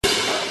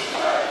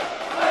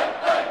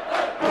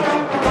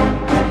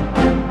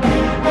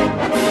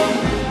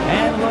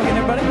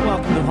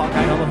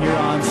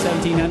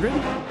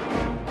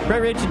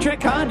Rich and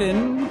Trent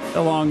Condon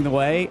along the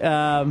way.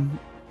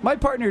 My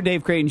partner,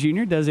 Dave Creighton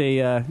Jr., does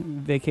a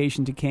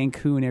vacation to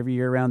Cancun every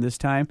year around this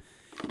time.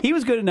 He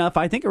was good enough,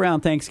 I think,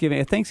 around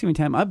Thanksgiving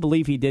time. I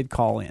believe he did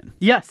call in.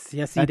 Yes, he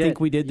did. I think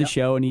we did the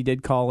show, and he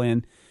did call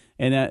in.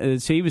 And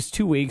so he was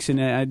 2 weeks,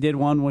 and I did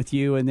one with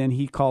you, and then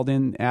he called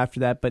in after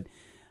that. But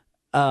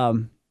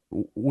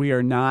we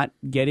are not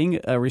getting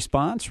a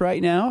response right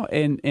now.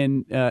 And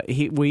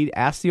we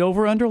asked the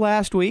over-under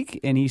last week,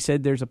 and he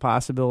said there's a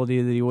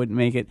possibility that he wouldn't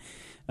make it.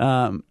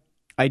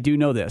 I do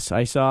know this.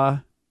 I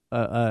saw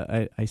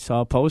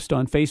a post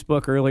on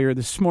Facebook earlier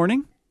this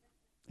morning.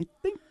 I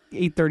think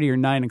 8:30 or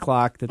 9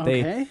 o'clock that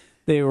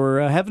they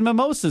were having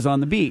mimosas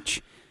on the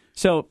beach.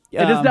 So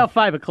it is now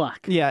 5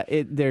 o'clock. Yeah,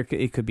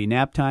 it could be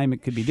nap time,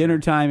 it could be dinner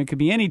time, it could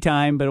be any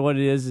time. But what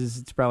it is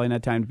it's probably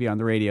not time to be on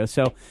the radio.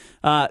 So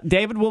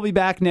David will be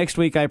back next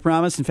week, I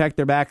promise. In fact,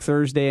 they're back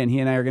Thursday, and he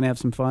and I are going to have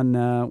some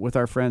fun with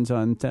our friends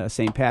on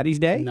St. Patty's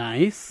Day.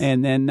 Nice.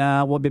 And then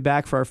we'll be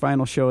back for our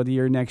final show of the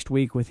year next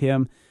week with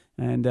him.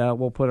 And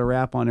we'll put a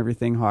wrap on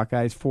everything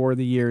Hawkeyes for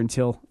the year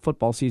until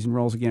football season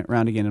rolls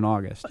around again in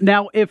August.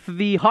 Now, if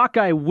the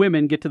Hawkeye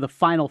women get to the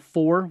Final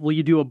Four, will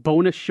you do a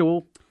bonus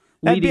show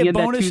leading in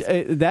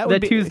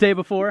that Tuesday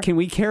before? Can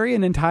we carry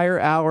an entire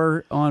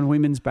hour on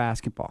women's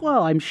basketball?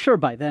 Well, I'm sure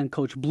by then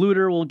Coach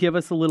Bluter will give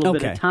us a little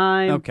bit of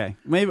time. Okay.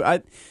 Maybe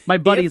my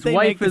buddy's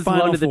wife is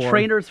one of the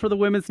trainers for the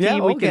women's team. Yeah,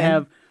 we can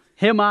have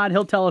him on.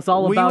 He'll tell us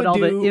all about all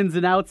the ins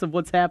and outs of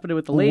what's happening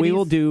with the ladies. We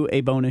will do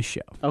a bonus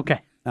show. Okay.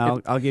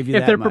 I'll give you that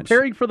if they're much.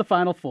 preparing for the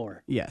Final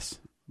Four. Yes.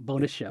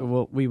 Bonus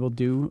show. We will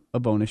do a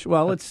bonus show.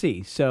 Well, let's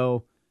see.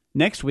 So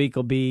next week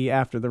will be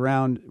after the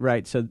round,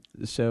 right? So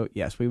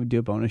yes, we would do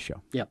a bonus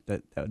show. Yep.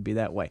 That would be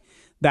that way.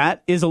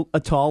 That is a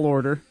tall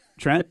order,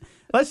 Trent.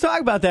 Let's talk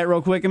about that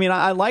real quick. I mean,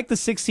 I like the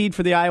 6th seed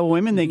for the Iowa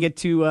women. They get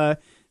to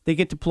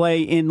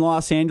play in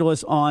Los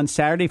Angeles on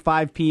Saturday,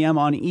 5 p.m.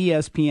 on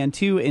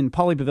ESPN2 in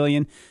Pauley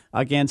Pavilion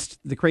against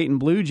the Creighton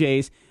Blue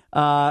Jays.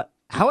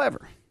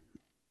 However,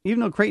 even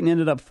though Creighton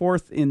ended up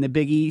 4th in the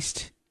Big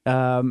East,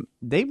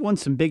 they've won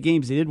some big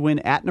games. They did win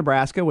at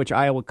Nebraska, which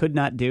Iowa could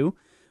not do.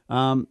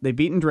 They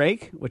beaten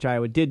Drake, which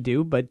Iowa did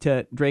do, but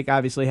Drake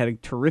obviously had a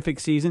terrific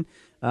season.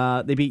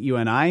 They beat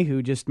UNI,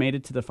 who just made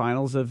it to the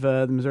finals of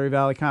the Missouri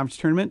Valley Conference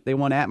Tournament. They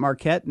won at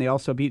Marquette, and they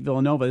also beat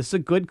Villanova. This is a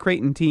good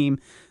Creighton team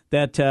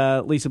that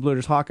Lisa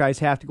Bluter's Hawkeyes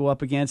have to go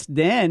up against.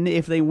 Then,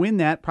 if they win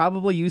that,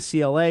 probably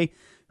UCLA,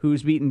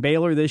 who's beaten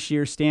Baylor this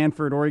year,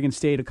 Stanford, Oregon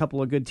State, a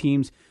couple of good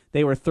teams.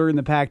 They were 3rd in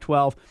the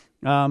Pac-12.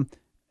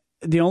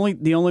 The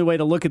only way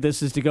to look at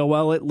this is to go,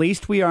 well, at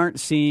least we aren't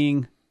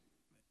seeing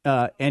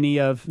any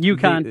of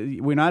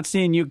UConn. We're not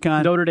seeing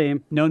UConn. Notre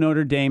Dame. No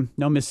Notre Dame.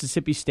 No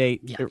Mississippi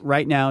State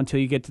right now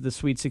until you get to the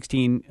Sweet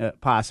 16,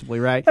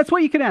 possibly, right? That's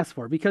what you can ask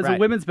for because in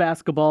women's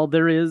basketball,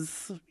 there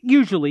is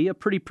usually a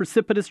pretty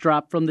precipitous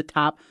drop from the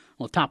top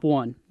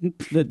one,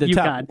 the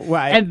UConn. Top,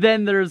 right. And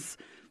then there's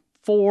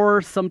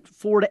 4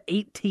 to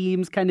 8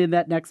 teams kind of in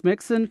that next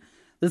mix, and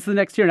this is the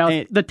next tier. Now,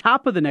 it's the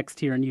top of the next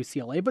tier in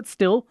UCLA, but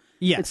still,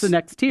 it's the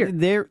next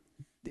tier.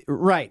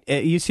 Right.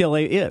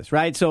 UCLA is,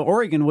 right? So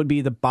Oregon would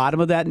be the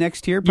bottom of that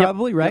next tier,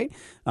 probably, right?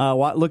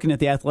 Looking at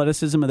the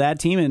athleticism of that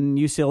team, and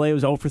UCLA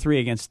was 0 for 3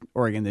 against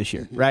Oregon this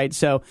year, right?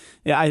 So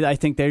I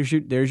think there's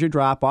your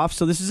drop-off.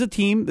 So this is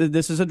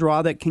a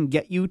draw that can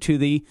get you to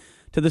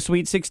the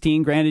Sweet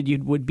 16. Granted, you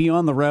would be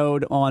on the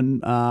road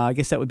on, I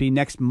guess that would be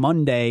next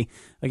Monday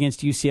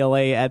against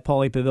UCLA at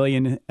Pauley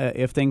Pavilion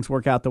if things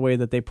work out the way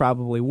that they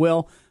probably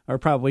will or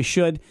probably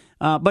should.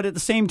 But at the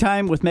same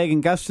time, with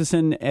Megan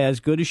Gustafson, as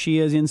good as she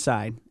is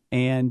inside,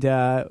 and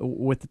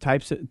with the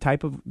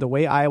type of the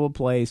way Iowa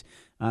plays,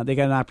 they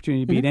got an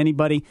opportunity to beat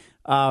anybody.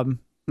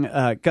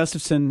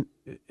 Gustafson,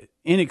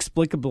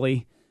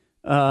 inexplicably,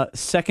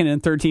 2nd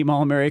and 3rd team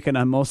All-American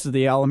on most of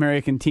the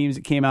All-American teams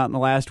that came out in the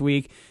last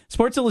week.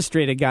 Sports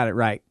Illustrated got it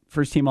right.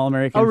 First team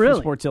All-American for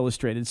Sports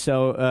Illustrated.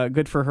 So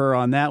good for her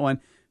on that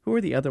one. Who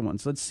are the other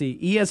ones? Let's see.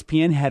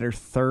 ESPN had her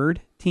 3rd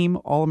team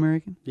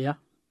All-American. Yeah.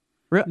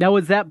 Now,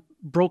 was that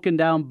broken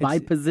down by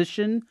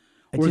position?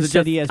 Or just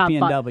said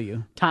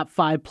ESPNW. Top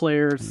 5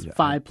 players,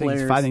 5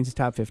 players. I think it's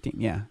top 15.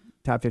 Yeah,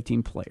 top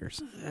 15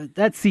 players.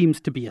 That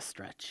seems to be a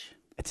stretch.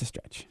 It's a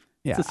stretch.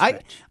 Yeah,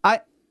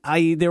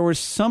 there was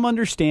some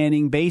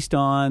understanding based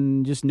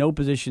on just no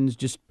positions,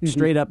 just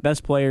straight up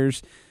best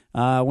players.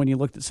 When you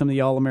looked at some of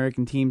the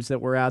All-American teams that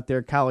were out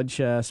there,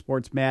 College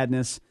Sports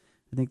Madness,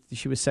 I think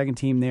she was 2nd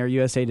team there.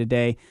 USA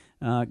Today,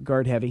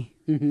 guard heavy,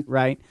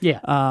 right?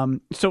 Yeah.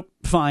 So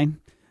fine.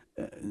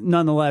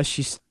 Nonetheless,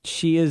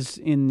 she is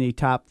in the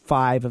top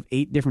 5 of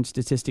 8 different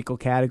statistical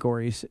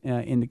categories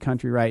in the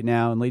country right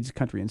now, and leads the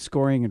country in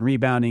scoring and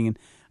rebounding.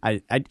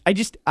 And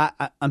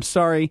I'm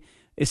sorry.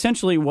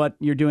 Essentially, what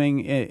you're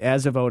doing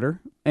as a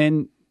voter,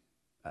 and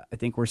I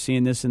think we're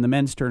seeing this in the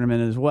men's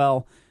tournament as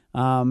well.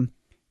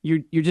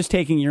 You're just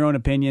taking your own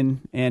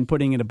opinion and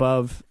putting it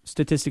above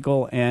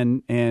statistical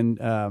and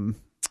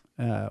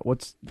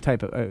what's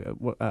type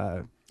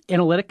of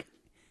analytic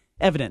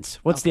evidence.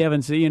 What's the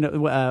evidence?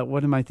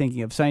 What am I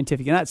thinking of?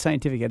 Scientific, not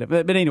scientific,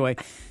 but anyway,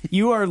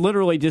 you are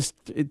literally just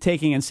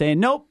taking and saying,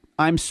 nope,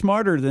 I'm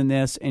smarter than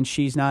this, and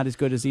she's not as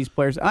good as these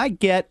players. I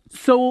get.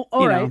 So,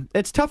 all right.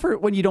 It's tougher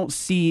when you don't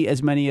see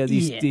as many of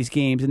these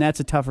games, and that's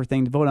a tougher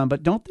thing to vote on.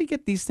 But don't they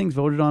get these things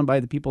voted on by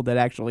the people that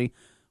actually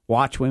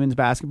watch women's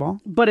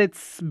basketball? But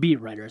it's beat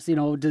writers.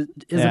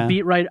 A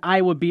beat writer,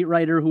 Iowa beat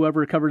writer,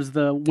 whoever covers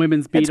the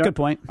women's beat. That's a good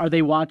point. Are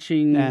they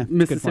watching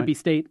Mississippi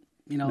State?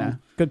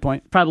 Good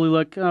point. Probably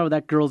look,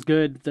 that girl's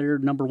good. They're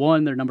number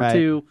one. They're number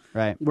two.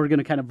 Right. We're going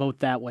to kind of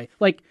vote that way.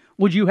 Like,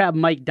 would you have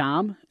Mike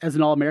Dahm as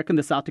an All-American,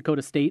 the South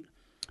Dakota State?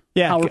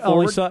 Power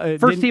forward?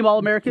 First team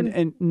All-American?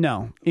 And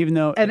no, even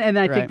though... And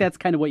I think that's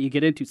kind of what you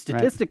get into.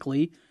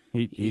 Statistically,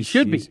 he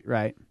should be.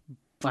 Right.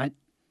 But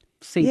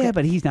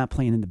but he's not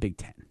playing in the Big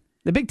Ten.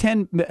 The Big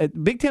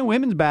Ten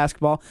women's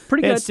basketball,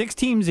 pretty good. 6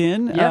 teams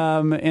in,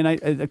 and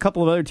a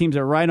couple of other teams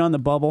are right on the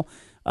bubble.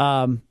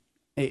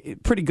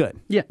 Pretty good.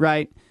 Yeah.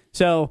 Right?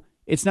 So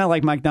it's not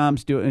like Mike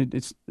Dahm's doing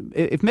it.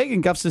 If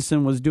Megan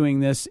Gustafson was doing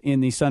this in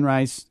the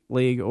Sunrise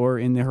League or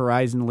in the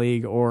Horizon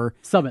League or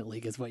Summit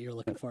League is what you're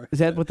looking for. Is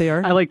that what they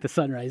are? I like the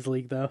Sunrise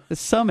League though. The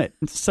Summit,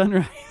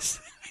 Sunrise.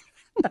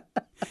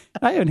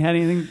 I haven't had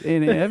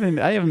anything.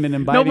 I haven't been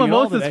inviting. No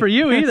mimosas for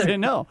you either.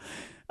 No.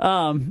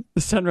 The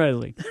Sunrise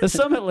League, the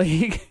Summit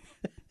League.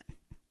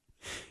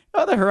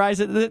 The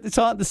Horizon. It's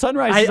on the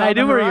Sunrise. I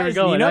knew where you were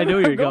going. I knew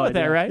where you were going with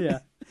that, right? Yeah.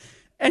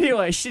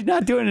 Anyway, she's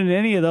not doing it in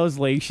any of those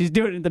leagues. She's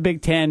doing it in the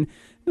Big Ten,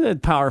 the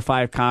Power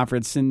 5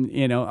 conference, and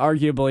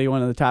arguably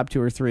one of the top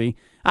 2 or 3.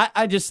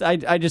 I just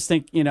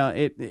think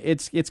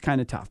it's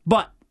kind of tough.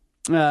 But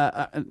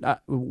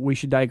we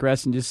should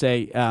digress and just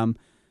say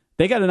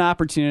they got an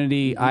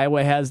opportunity. Mm-hmm.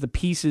 Iowa has the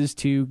pieces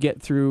to get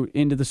through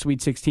into the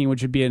Sweet 16,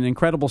 which would be an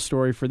incredible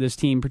story for this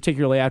team,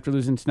 particularly after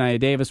losing to Nia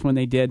Davis when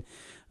they did.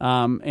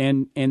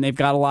 And they've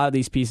got a lot of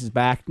these pieces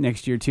back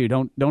next year too.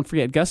 Don't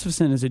forget,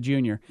 Gustafson is a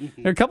junior.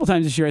 Mm-hmm. There are a couple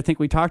times this year I think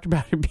we talked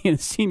about her being a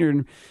senior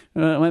and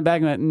went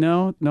back and went,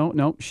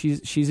 no,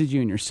 she's a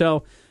junior.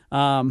 So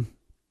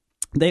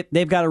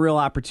they've got a real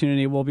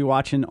opportunity. We'll be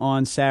watching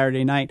on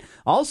Saturday night.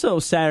 Also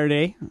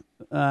Saturday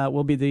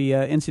will be the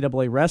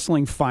NCAA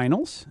wrestling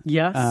finals.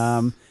 Yes.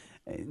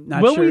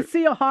 Will we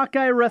see a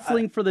Hawkeye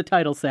wrestling for the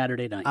title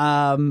Saturday night?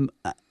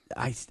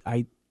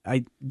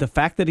 The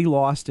fact that he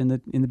lost in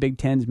the Big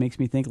Tens makes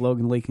me think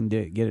Logan Lee can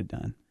get it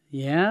done.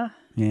 Yeah?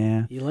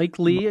 Yeah. You like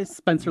Lee?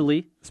 Spencer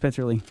Lee?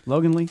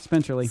 Logan Lee?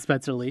 Spencer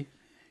Lee.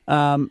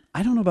 I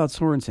don't know about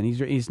Sorensen.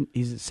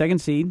 He's a second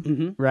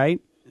seed, right?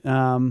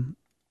 Got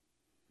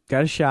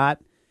a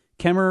shot.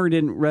 Kemmerer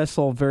didn't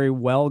wrestle very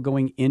well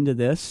going into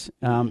this.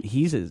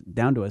 He's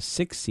down to a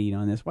 6 seed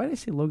on this. Why did I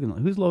say Logan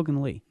Lee? Who's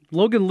Logan Lee?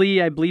 Logan Lee,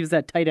 I believe, is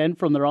that tight end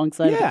from the wrong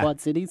side of the Quad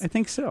Cities. I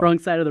think so. Wrong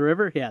side of the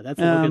river? Yeah, that's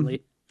Logan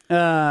Lee.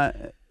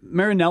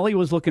 Marinelli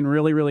was looking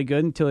really, really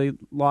good until he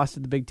lost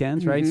at the Big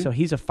Tens, right? So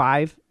he's a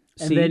 5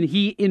 seed. And then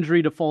he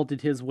injury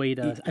defaulted his way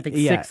to, I think,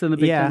 6 in the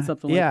Big Ten,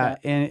 something like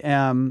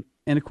that.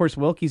 And of course,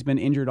 Wilkie's been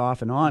injured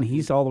off and on.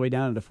 He's all the way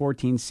down to the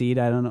 14 seed.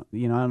 I don't know.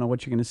 I don't know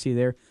what you're going to see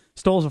there.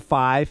 Stoll's a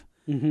 5.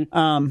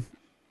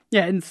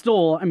 And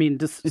Stoll, I mean,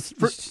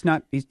 it's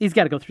not. He's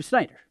got to go through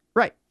Snyder.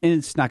 Right, and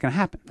it's not going to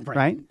happen,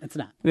 right? It's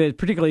not.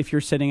 Particularly if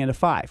you're sitting at a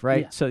 5,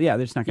 right? Yeah. So,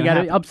 there's not going to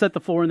happen. You got to upset the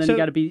 4, and then you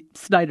got to beat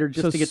Snyder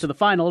just to get to the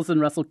finals and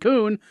wrestle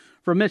Kuhn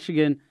from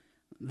Michigan.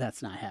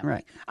 That's not happening.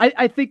 Right.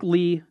 I think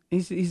Lee...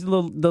 He's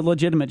the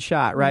legitimate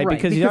shot, right?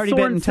 Because he's already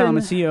beaten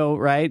Tomasio,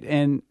 right?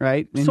 And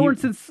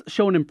Sorensen's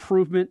shown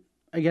improvement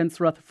against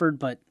Rutherford,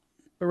 but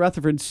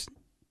Rutherford's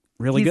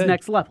really good. He's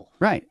next level.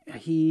 Right.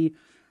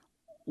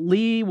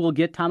 Lee will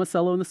get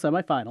Tomasello in the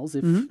semifinals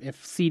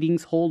if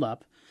seedings hold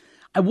up.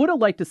 I would have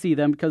liked to see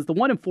them because the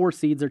 1 and 4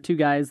 seeds are 2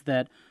 guys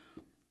that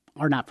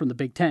are not from the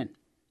Big Ten.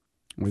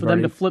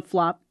 Them to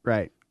flip-flop,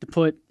 right? To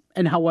put,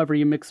 and however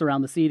you mix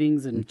around the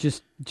seedings and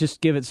just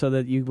give it so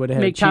that you would have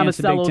make a chance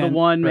Tomasello the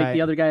 1, make the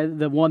other guy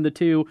the 1, the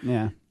 2.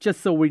 Yeah. Just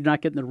so we're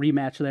not getting the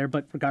rematch there.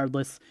 But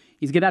regardless,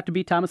 he's going to have to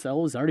beat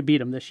Tomasello. He's already beat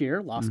him this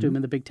year, lost to him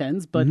in the Big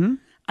Tens. But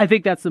I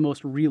think that's the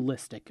most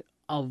realistic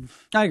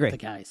of the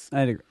guys.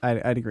 I'd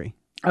agree.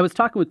 I was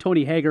talking with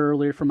Tony Hager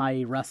earlier from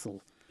IE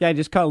Wrestle. Yeah, I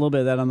just caught a little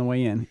bit of that on the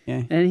way in.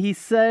 Yeah. And he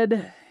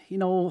said,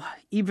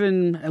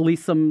 even at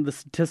least some of the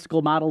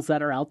statistical models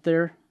that are out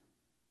there,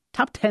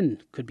 top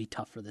 10 could be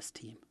tough for this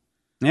team.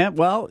 Yeah,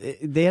 well,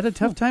 they had a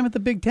tough time at the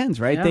Big Tens,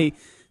 right? Yeah.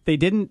 They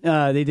didn't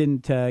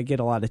get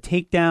a lot of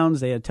takedowns.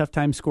 They had a tough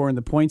time scoring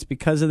the points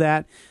because of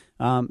that.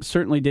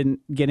 Certainly didn't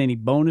get any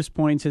bonus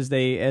points as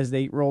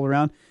they roll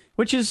around,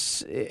 which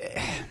is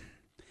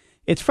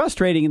it's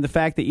frustrating in the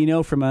fact that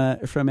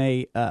from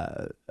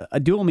a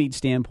dual meet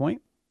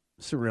standpoint.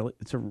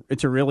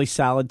 It's a really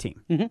solid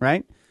team,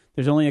 right?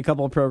 There's only a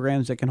couple of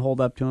programs that can hold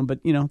up to them,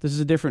 but this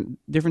is a different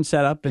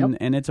setup,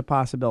 and it's a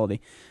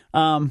possibility.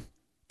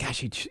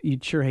 Gosh,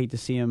 you'd sure hate to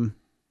see them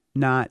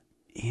not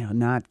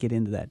get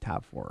into that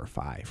top 4 or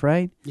 5,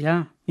 right?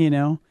 Yeah.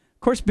 Of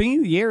course, beginning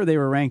of the year they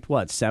were ranked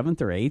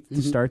 7th or 8th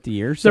to start the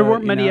year. So, there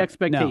weren't many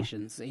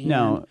expectations.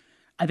 No,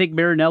 I think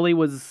Marinelli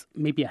was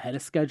maybe ahead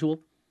of schedule.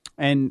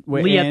 And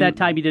Lee at that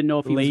time, he didn't know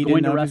if he was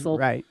going to wrestle,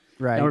 right,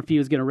 or if he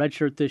was going to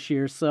redshirt this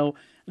year. So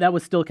that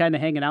was still kind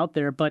of hanging out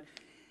there. But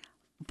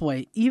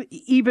boy,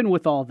 even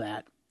with all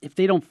that, if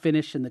they don't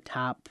finish in the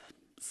top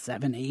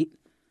 7, 8,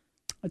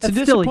 it's a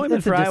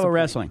disappointment for Iowa disappointment.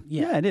 wrestling.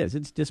 Yeah, it is.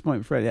 It's a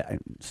disappointment for it. I'm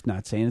just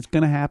not saying it's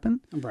going to happen.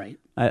 Right.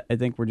 I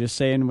think we're just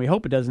saying we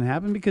hope it doesn't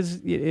happen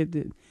because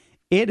it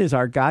is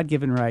our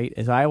God-given right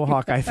as Iowa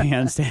Hawkeye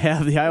fans to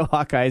have the Iowa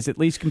Hawkeyes at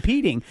least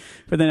competing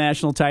for the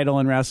national title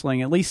in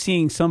wrestling, at least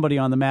seeing somebody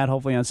on the mat,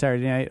 hopefully on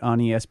Saturday night on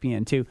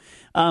ESPN too.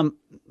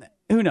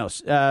 Who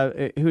knows?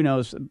 Who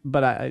knows?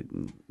 But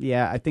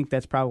I think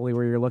that's probably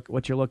where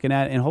what you're looking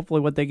at, and hopefully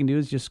what they can do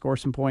is just score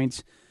some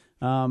points,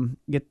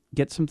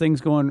 get some things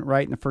going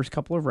right in the first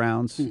couple of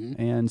rounds,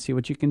 and see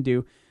what you can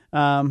do.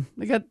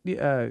 They got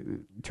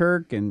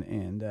Turk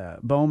and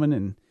Bowman,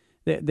 and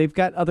they've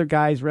got other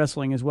guys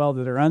wrestling as well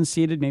that are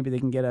unseeded. Maybe they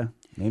can get an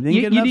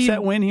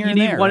upset win here and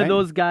there. You need one right? of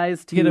those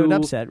guys to get an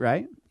upset,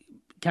 right?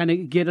 Kind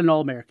of get an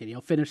All-American,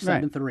 finish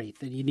 7th or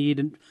 8th. And you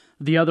need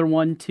the other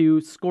one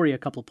to score you a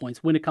couple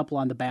points, win a couple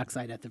on the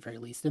backside at the very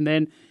least. And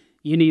then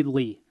you need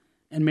Lee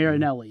and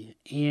Marinelli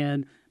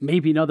and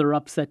maybe another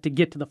upset to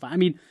get to the final. I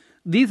mean,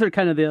 these are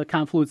kind of the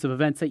confluence of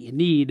events that you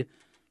need,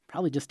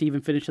 probably just to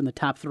even finish in the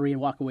top 3 and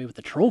walk away with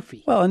the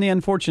trophy. Well, and the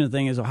unfortunate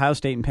thing is Ohio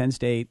State and Penn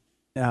State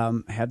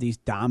have these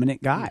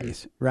dominant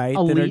guys, right?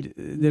 Elite,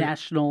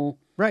 national.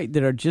 Right,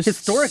 that are just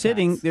historic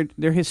sitting. Guys.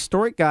 They're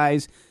historic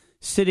guys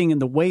sitting in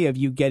the way of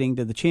you getting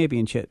to the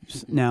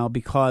championships now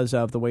because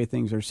of the way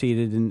things are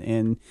seated,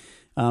 and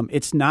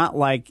it's not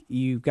like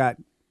you've got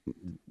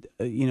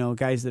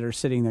guys that are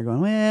sitting there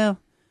going, well,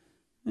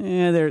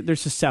 they're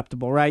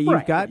susceptible, right?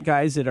 You've got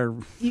guys that are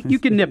you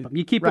can nip them.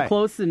 You keep it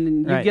close,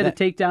 and you get a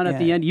takedown at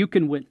the end. You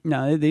can win.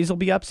 No, these will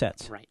be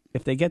upsets, right?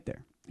 If they get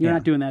there, you're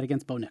not doing that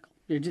against Bo Nickel.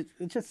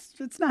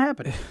 It's not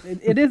happening.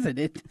 It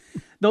isn't.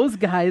 Those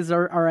guys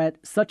are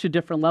at such a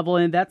different level,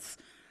 and that's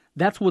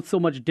what's so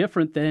much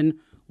different than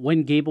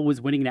when Gable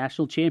was winning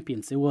national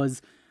champions. It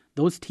was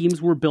those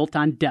teams were built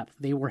on depth.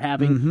 They were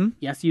having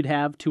yes, you'd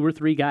have 2 or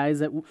 3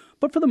 guys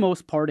but for the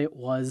most part, it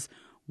was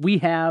we're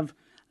going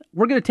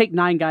to take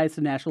 9 guys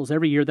to nationals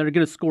every year that are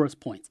going to score us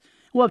points.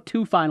 We'll have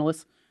 2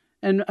 finalists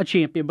and a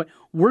champion, but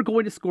we're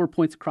going to score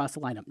points across the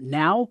lineup.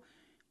 Now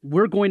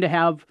we're going to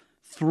have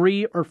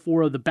 3 or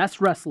 4 of the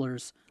best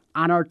wrestlers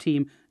on our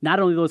team. Not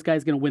only are those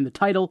guys going to win the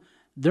title,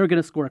 they're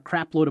going to score a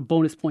crap load of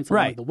bonus points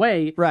along the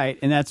way. Right,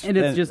 and it's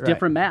just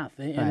different math.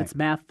 And it's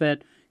math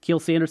that Keel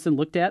Sanderson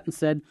looked at and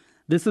said,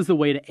 this is the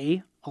way to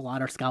a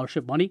lot our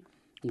scholarship money.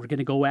 We're going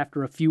to go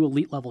after a few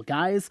elite level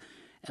guys,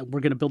 and we're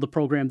going to build a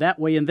program that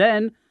way. And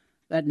then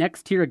that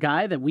next tier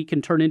guy that we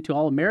can turn into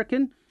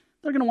All-American,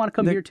 they're going to want to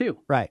come here too.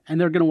 Right. And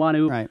they're going to want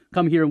to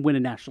come here and win a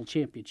national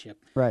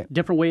championship. Right.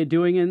 Different way of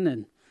doing it,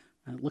 and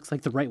it looks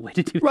like the right way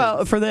to do it.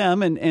 Well, for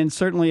them, and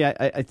certainly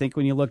I think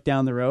when you look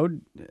down the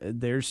road,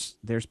 there's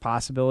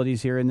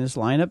possibilities here in this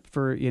lineup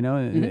for,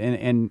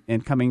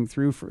 and coming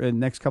through for the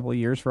next couple of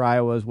years for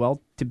Iowa as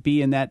well, to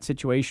be in that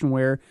situation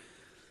where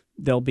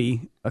there'll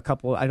be a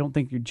couple, I don't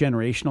think you're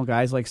generational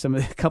guys like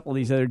a couple of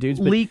these other dudes.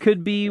 But, Lee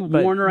could be,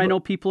 Warner I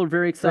know people are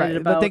very excited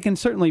about. But they can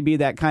certainly be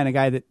that kind of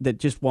guy that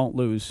just won't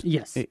lose.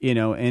 Yes.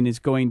 And is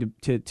going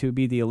to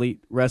be the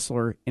elite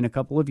wrestler in a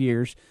couple of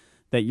years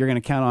that you're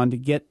going to count on to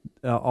get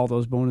all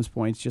those bonus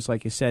points, just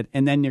like you said,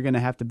 and then you're going to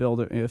have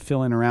to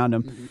fill in around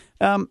them.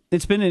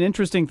 It's been an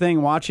interesting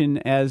thing watching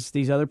as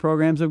these other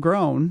programs have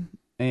grown,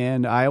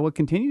 and Iowa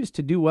continues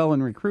to do well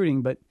in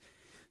recruiting, but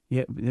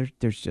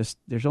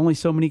there's only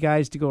so many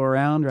guys to go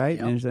around, right?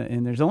 Yep.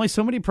 And there's only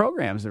so many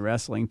programs in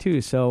wrestling too,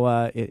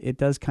 so it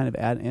does kind of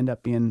end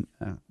up being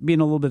a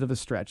little bit of a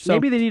stretch. So,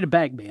 maybe they need a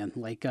bag ban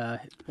like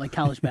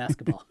college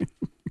basketball.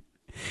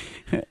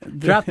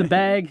 Drop the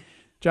bag.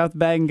 Drop the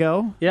bag and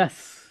go.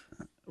 Yes.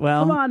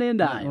 Well, come on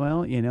in,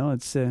 Iowa. Well,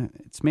 it's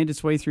made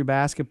its way through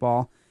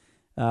basketball.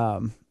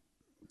 Gosh,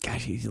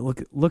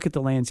 look at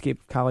the landscape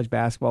of college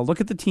basketball.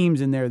 Look at the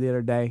teams in there the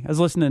other day. I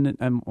was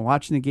I'm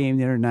watching the game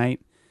the other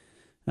night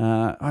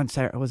on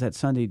Saturday. Was that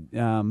Sunday?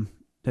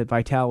 That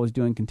Vitale was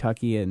doing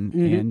Kentucky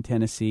and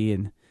Tennessee,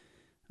 and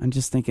I'm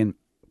just thinking,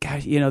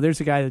 gosh,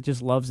 there's a guy that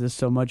just loves this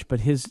so much,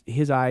 but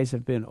his eyes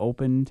have been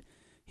opened.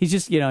 He's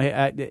just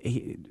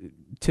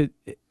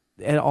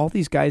and all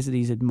these guys that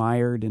he's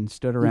admired and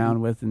stood around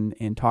with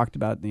and talked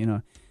about,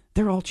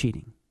 they're all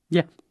cheating.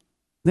 Yeah,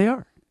 they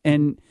are,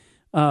 and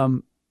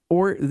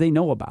or they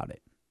know about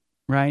it,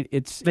 right?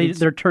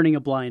 They're turning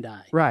a blind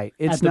eye, right?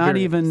 It's not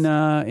even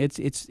it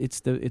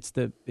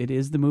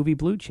is the movie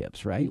Blue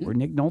Chips, right? Where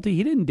Nick Nolte,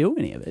 he didn't do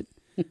any of it.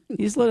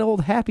 He's let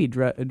old Happy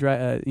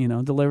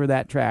deliver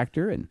that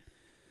tractor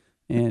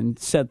and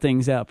set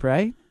things up,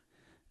 right?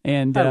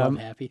 And I love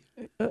Happy.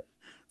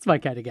 It's my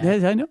kind of guy.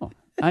 Yes,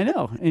 I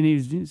know, and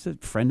he's a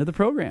friend of the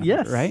program.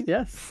 Yes, right.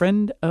 Yes,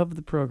 friend of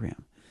the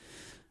program.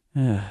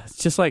 It's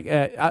just like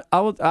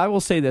I will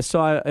say this.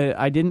 So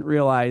I didn't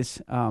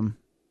realize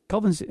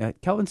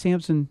Kelvin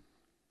Sampson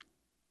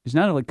is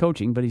not only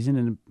coaching, but he's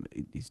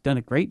done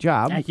a great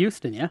job at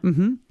Houston. Yeah.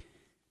 Mm-hmm.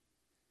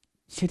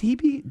 Should he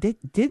be?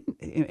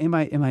 Am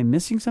I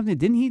missing something?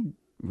 Didn't he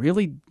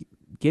really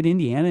get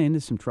Indiana into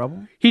some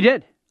trouble? He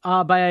did.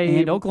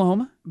 And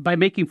Oklahoma by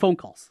making phone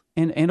calls.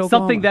 And Oklahoma.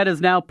 Something that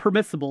is now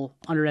permissible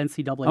under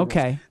NCAA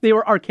Okay. rules. They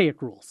were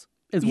archaic rules,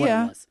 is what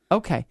it was.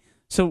 Okay.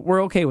 So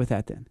we're okay with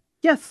that then.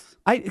 Yes.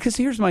 Because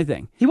here's my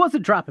thing. He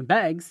wasn't dropping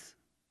bags.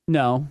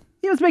 No.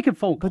 He was making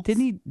phone calls. But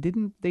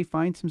didn't they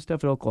find some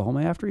stuff at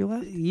Oklahoma after he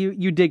left?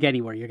 You dig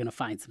anywhere, you're going to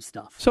find some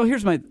stuff. So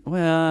here's my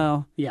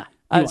Yeah.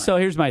 So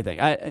here's my thing.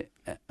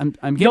 I'm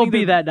getting Don't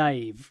be that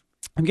naive.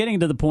 I'm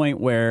getting to the point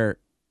where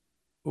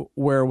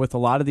with a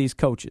lot of these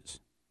coaches,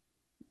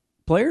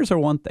 players are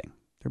one thing.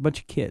 They're a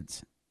bunch of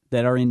kids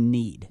that are in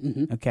need.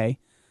 Mm-hmm. Okay,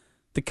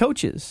 the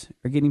coaches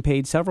are getting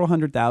paid several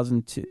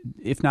 $100,000 to,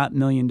 if not $1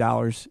 million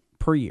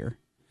per year.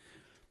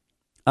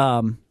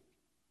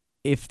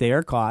 If they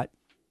are caught,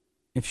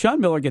 if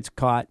Sean Miller gets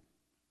caught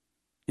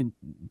in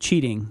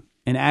cheating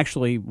and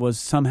actually was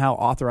somehow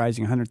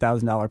authorizing a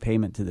 $100,000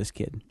 payment to this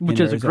kid, which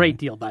is a great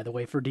deal, by the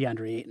way, for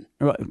DeAndre Ayton.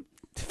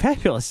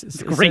 Fabulous.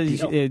 It's a great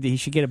deal. He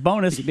should get a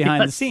bonus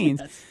behind the scenes.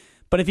 Yes.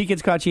 But if he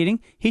gets caught cheating,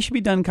 he should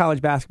be done in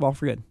college basketball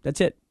for good. That's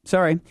it.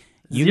 Sorry.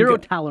 Zero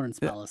tolerance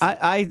policy.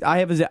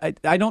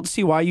 I don't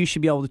see why you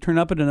should be able to turn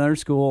up at another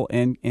school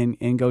and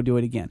go do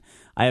it again.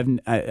 I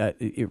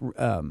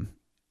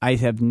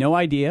have no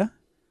idea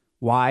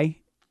why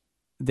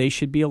they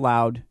should be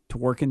allowed to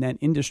work in that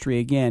industry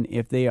again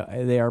if they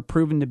are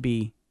proven to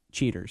be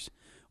cheaters,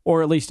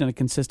 or at least on a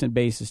consistent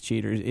basis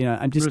cheaters.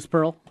 I'm just Bruce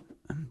Pearl.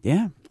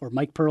 Yeah. Or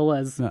Mike Pearl,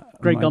 as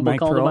Greg Gumbel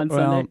called him on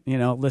Sunday.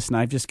 Well, listen,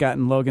 I've just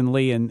gotten Logan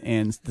Lee and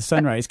the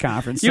Sunrise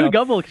Conference. You and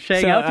Gumbel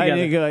hang out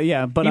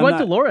together. But he went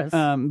to Loris.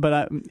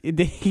 But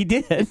he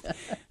did.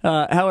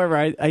 However,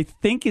 I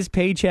think his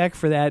paycheck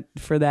for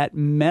that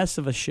mess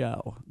of a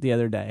show the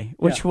other day,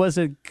 which was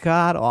a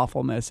god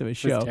awful mess of a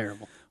show, was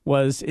terrible.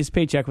 His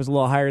paycheck was a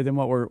little higher than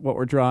what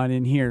we're drawing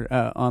in here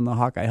on the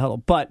Hawkeye Huddle.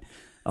 But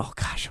oh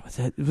gosh,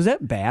 was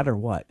that bad or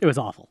what? It was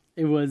awful.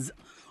 It was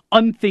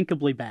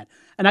unthinkably bad.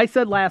 And I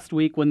said last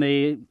week when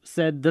they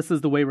said this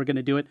is the way we're going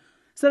to do it,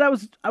 said I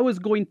was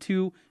going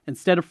to,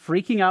 instead of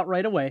freaking out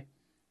right away,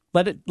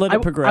 let it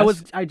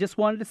progress. I just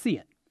wanted to see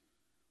it.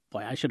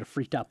 Boy, I should have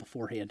freaked out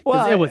beforehand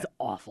because it was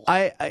awful.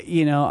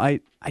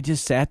 I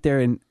just sat there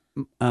and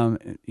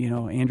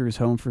Andrew was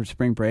home for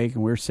spring break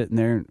and we were sitting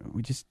there and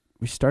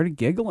we started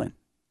giggling.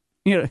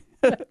 Andrew's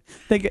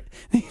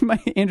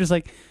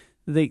like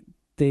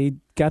they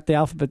got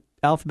the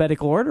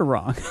alphabetical order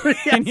wrong.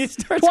 Yes. And he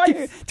starts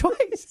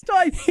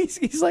twice.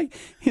 He's like,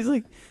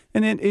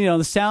 and then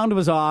the sound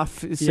was off.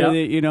 So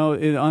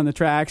that, on the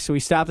track. So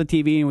we stopped the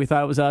TV and we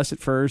thought it was us at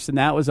first, and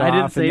that was off. I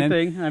didn't say and then,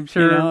 anything. I'm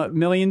sure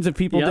millions of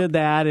people did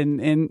that,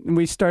 and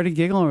we started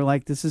giggling. We're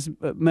like, this is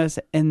a mess.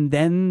 And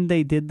then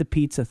they did the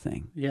pizza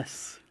thing.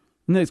 Yes,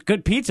 and it's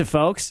good pizza,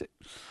 folks. I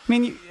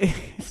mean,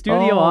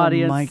 studio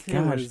audience. My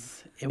gosh.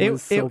 It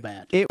was so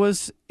bad. It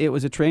was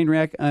a train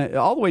wreck,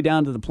 all the way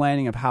down to the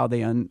planning of how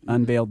they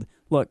unveiled.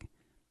 Look,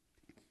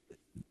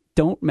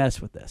 don't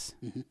mess with this,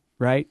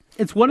 right?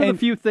 It's one of the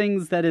few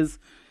things that is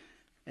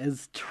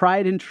as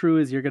tried and true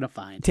as you're going to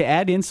find. To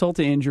add insult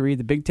to injury,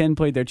 the Big Ten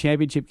played their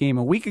championship game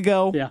a week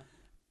ago. Yeah.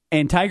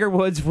 And Tiger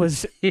Woods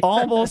was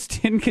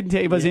almost in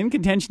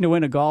contention to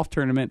win a golf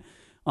tournament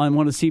on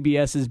one of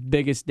CBS's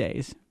biggest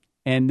days.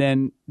 And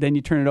then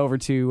you turn it over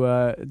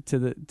to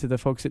the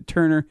folks at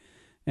Turner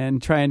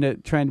and trying to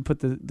put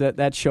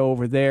that show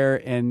over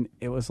there, and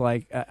it was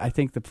like I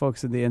think the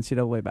folks in the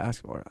NCAA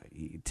basketball are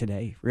like,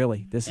 today,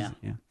 really, this is. All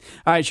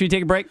right, should we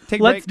take a break?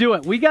 Let's do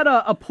it. We got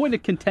a point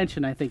of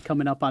contention, I think,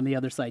 coming up on the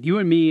other side. You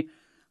and me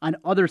on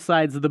other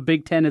sides of the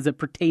Big Ten as it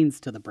pertains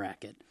to the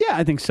bracket. Yeah,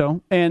 I think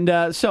so.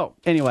 And so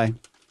anyway,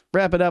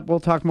 wrap it up. We'll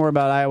talk more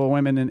about Iowa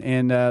women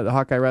and the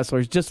Hawkeye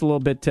wrestlers just a little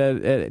bit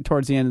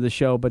towards the end of the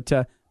show. But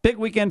big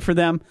weekend for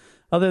them.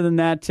 Other than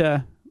that,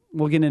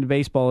 we'll get into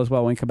baseball as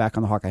well when we come back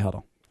on the Hawkeye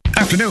Huddle.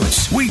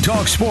 Afternoons, we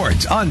talk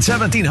sports on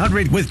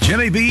 1700 with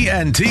Jimmy B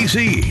and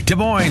TC, Des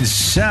Moines'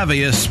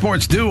 savviest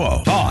sports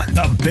duo on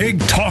the Big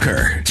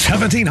Talker,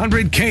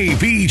 1700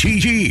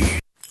 KBGG.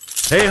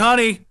 Hey,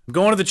 honey, I'm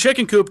going to the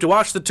chicken coop to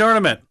watch the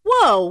tournament.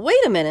 Whoa,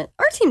 wait a minute.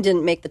 Our team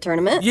didn't make the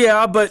tournament.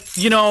 Yeah, but,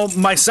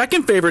 my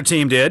second favorite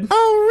team did.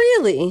 Oh,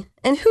 really?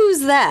 And who's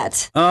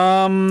that?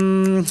 Let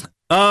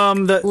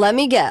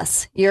me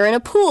guess. You're in a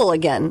pool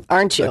again,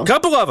 aren't you? A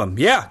couple of them.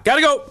 Yeah,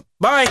 gotta go.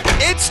 Bye.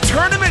 It's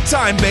tournament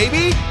time,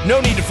 baby! No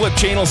need to flip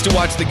channels to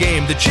watch the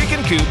game. The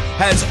Chicken Coop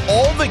has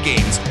all the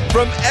games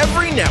from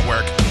every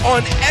network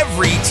on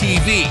every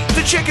TV.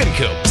 The Chicken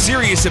Coop.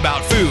 Serious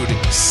about food,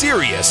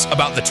 serious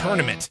about the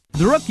tournament.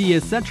 The Rookie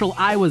is Central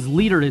Iowa's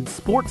leader in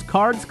sports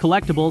cards,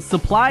 collectibles,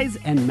 supplies,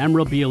 and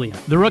memorabilia.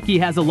 The Rookie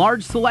has a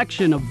large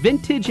selection of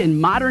vintage and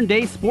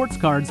modern-day sports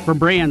cards from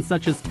brands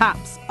such as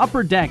Topps,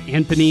 Upper Deck,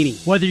 and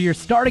Panini. Whether you're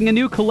starting a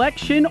new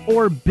collection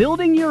or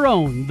building your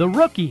own, The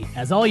Rookie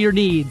has all your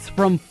needs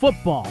from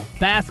football,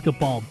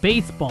 basketball,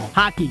 baseball,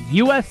 hockey,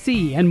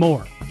 UFC, and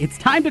more. It's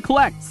time to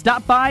collect.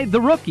 Stop by The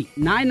Rookie,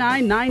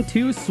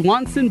 9992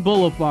 Swanson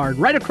Boulevard,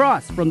 right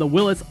across from the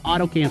Willis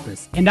Auto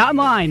Campus, and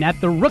online at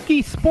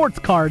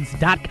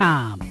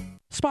therookiesportscards.com.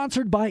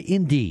 Sponsored by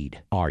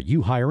Indeed. Are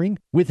you hiring?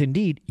 With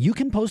Indeed, you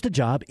can post a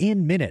job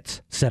in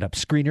minutes, set up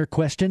screener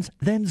questions,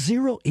 then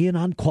zero in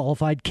on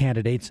qualified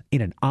candidates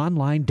in an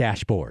online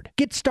dashboard.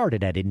 Get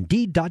started at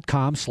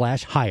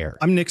Indeed.com/hire.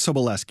 I'm Nick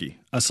Soboleski,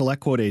 a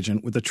Select Quote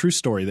agent with a true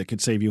story that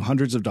could save you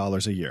hundreds of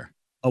dollars a year.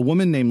 A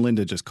woman named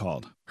Linda just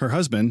called. Her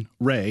husband,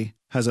 Ray,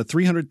 has a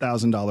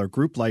 $300,000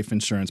 group life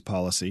insurance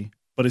policy,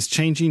 but is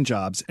changing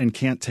jobs and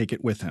can't take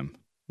it with him.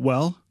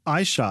 Well,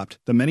 I shopped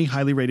the many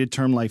highly rated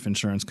term life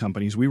insurance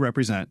companies we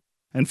represent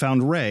and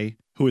found Ray,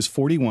 who is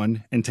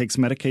 41 and takes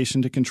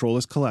medication to control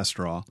his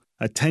cholesterol,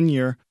 a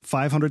 10-year,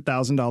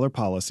 $500,000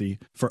 policy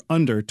for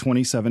under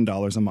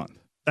 $27 a month.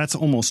 That's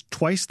almost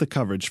twice the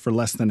coverage for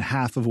less than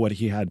half of what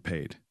he had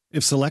paid.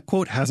 If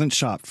SelectQuote hasn't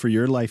shopped for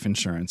your life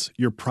insurance,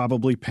 you're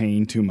probably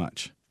paying too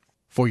much.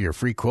 For your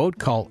free quote,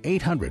 call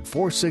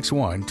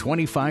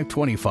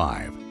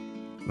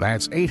 800-461-2525.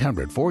 That's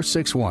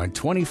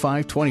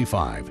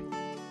 800-461-2525.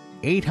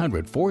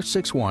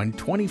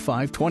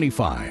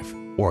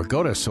 800-461-2525. Or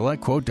go to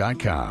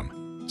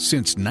SelectQuote.com.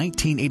 Since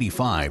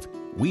 1985,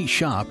 we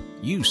shop,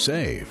 you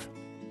save.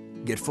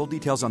 Get full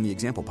details on the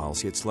example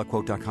policy at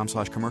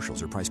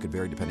SelectQuote.com/commercials. Or price could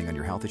vary depending on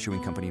your health,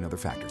 issuing company, and other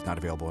factors. Not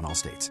available in all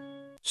states.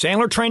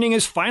 Sandler Training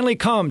has finally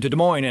come to Des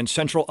Moines and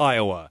Central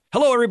Iowa.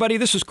 Hello, everybody.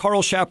 This is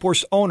Carl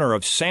Shapworth, owner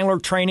of Sandler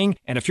Training.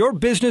 And if your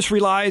business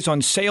relies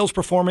on sales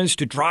performance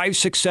to drive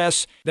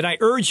success, then I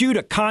urge you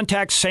to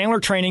contact Sandler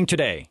Training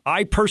today.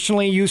 I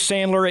personally use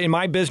Sandler in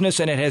my business,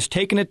 and it has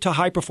taken it to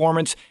high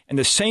performance, and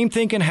the same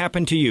thing can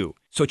happen to you.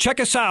 So check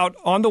us out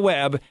on the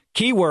web,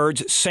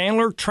 keywords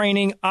Sandler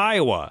Training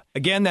Iowa.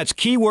 Again, that's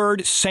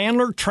keyword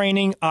Sandler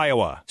Training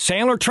Iowa.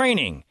 Sandler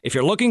Training. If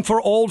you're looking for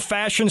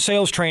old-fashioned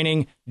sales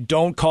training,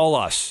 don't call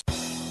us.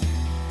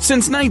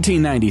 Since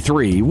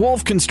 1993,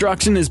 Wolf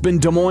Construction has been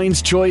Des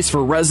Moines' choice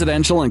for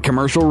residential and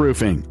commercial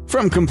roofing.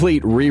 From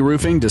complete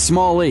re-roofing to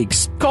small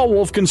leaks, call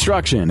Wolf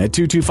Construction at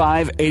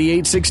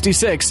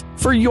 225-8866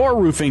 for your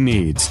roofing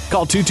needs.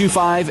 Call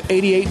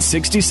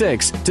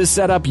 225-8866 to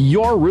set up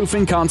your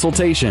roofing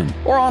consultation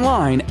or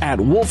online at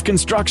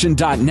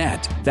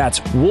wolfconstruction.net. That's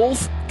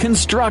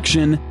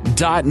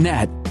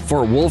wolfconstruction.net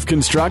for Wolf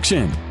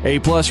Construction. A+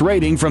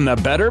 rating from the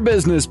Better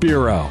Business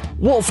Bureau.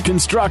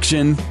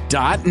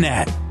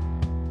 wolfconstruction.net.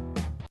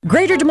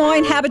 Greater Des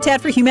Moines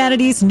Habitat for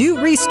Humanity's new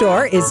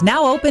Restore is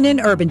now open in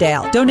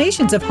Urbandale.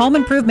 Donations of home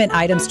improvement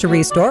items to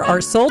Restore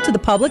are sold to the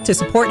public to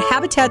support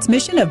Habitat's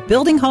mission of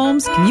building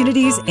homes,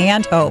 communities,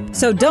 and hope.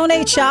 So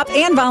donate, shop,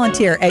 and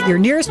volunteer at your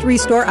nearest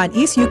Restore on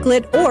East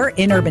Euclid or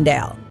in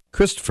Urbandale.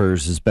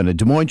 Christopher's has been a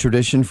Des Moines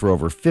tradition for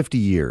over 50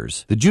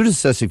 years. The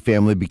Judas Sessig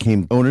family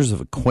became owners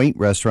of a quaint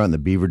restaurant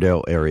in the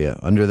Beaverdale area.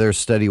 Under their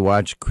steady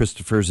watch,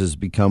 Christopher's has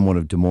become one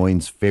of Des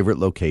Moines' favorite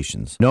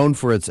locations. Known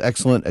for its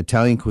excellent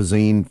Italian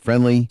cuisine,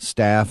 friendly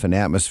staff, and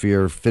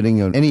atmosphere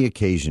fitting on any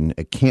occasion,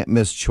 a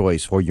can't-miss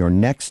choice for your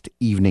next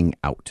evening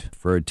out.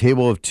 For a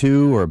table of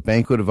 2 or a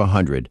banquet of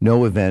 100,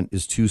 no event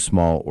is too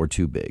small or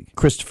too big.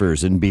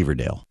 Christopher's in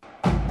Beaverdale.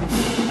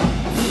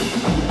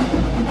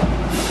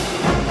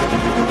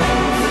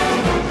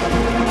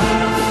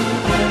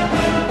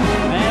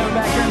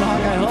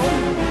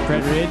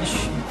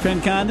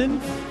 Trent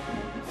Condon,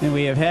 and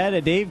we have had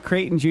a Dave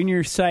Creighton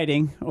Jr.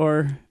 sighting,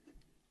 or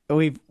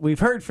we've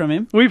heard from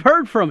him. We've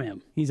heard from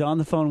him. He's on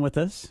the phone with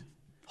us.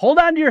 Hold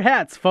on to your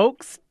hats,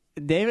 folks.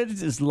 David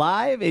is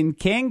live in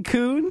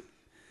Cancun.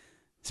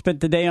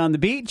 Spent the day on the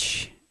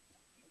beach,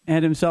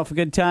 had himself a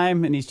good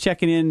time, and he's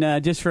checking in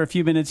just for a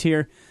few minutes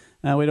here.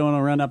 We don't want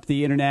to run up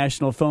the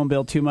international phone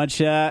bill too much.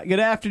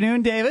 Good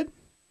afternoon, David.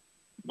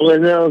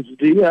 Buenos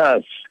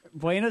dias.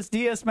 Buenos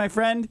dias, my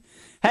friend.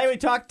 Hey, we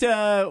talked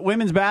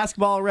women's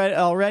basketball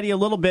already a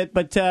little bit,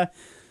 but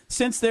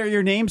since they're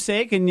your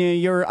namesake and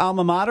your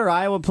alma mater,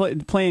 Iowa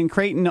playing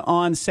Creighton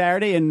on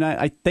Saturday, and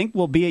I think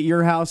we'll be at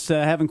your house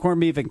having corned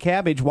beef and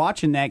cabbage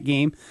watching that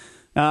game.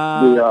 We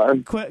are.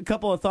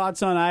 Couple of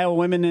thoughts on Iowa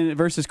women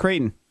versus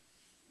Creighton.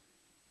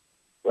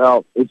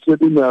 Well, it should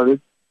be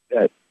noted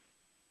that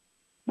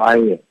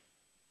my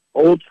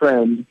old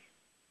friend,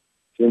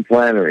 Tim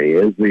Flannery,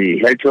 is the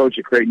head coach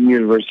of Creighton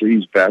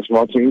University's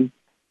basketball team.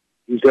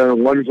 He's done a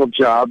wonderful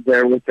job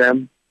there with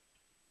them.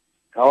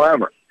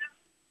 However,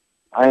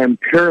 I am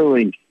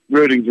currently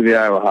rooting for the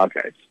Iowa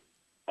Hawkeyes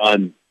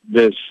on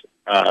this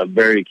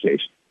very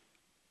occasion.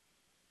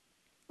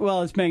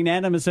 Well, it's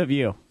magnanimous of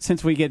you,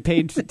 since we get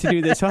paid to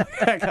do this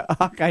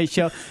Hawkeye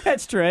show.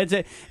 That's true.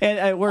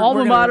 We're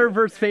Alma mater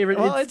versus favorite.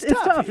 Well, it's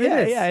tough.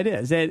 Yeah, it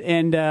is.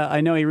 And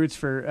I know you root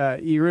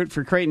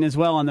for Creighton as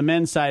well on the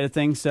men's side of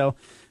things. So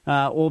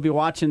we'll be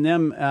watching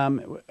them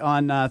on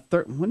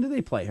when do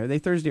they play? Are they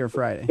Thursday or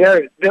Friday?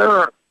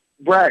 They're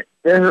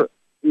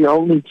the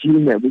only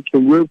team that we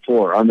can root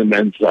for on the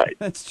men's side.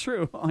 That's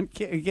true.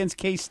 Against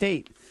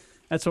K-State.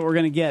 That's what we're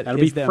going to get. That'll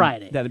be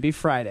Friday. That'll be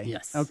Friday.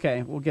 Yes.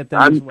 Okay, we'll get them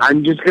as well.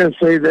 I'm just going to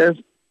say this.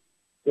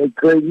 That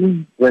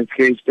Creighton, against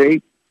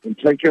K-State, and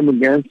take them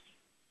against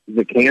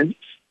the Kansas.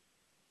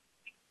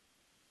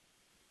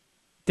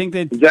 Think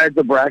that is that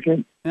the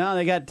bracket? No,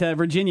 they got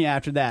Virginia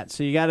after that.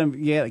 So you got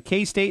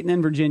K-State and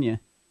then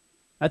Virginia.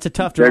 That's a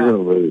tough They're draw.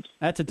 going to lose.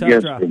 That's a tough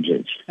Against draw.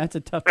 Virginia. That's a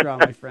tough draw,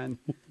 my friend.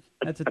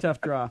 That's a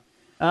tough draw.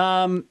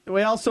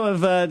 We also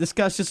have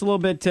discussed just a little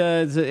bit the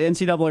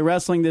NCAA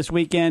wrestling this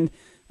weekend.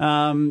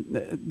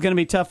 Going to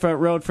be a tough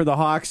road for the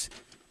Hawks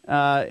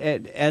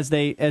as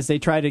they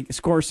try to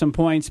score some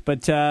points.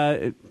 But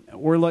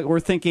we're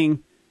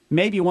thinking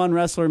maybe one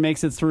wrestler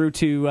makes it through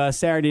to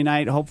Saturday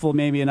night. Hopefully,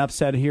 maybe an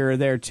upset here or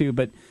there too.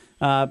 But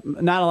not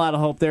a lot of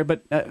hope there.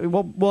 But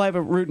we'll have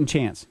a rooting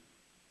chance.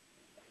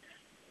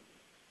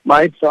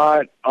 My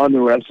thought on the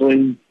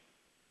wrestling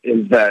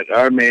is that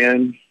our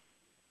man,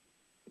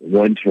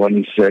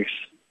 126,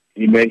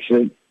 he makes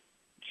it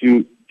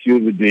to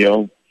the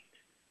deal.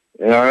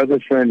 And our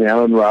other friend,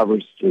 Alan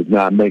Roberts, does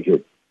not make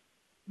it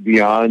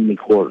beyond the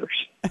quarters.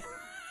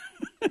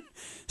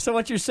 So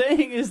what you're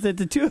saying is that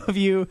the two of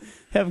you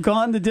have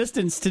gone the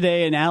distance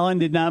today, and Alan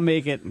did not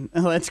make it.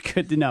 Oh, that's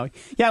good to know.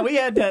 Yeah, we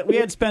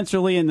had Spencer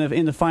Lee in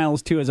the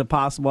finals too as a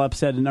possible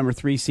upset, a number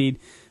 3 seed.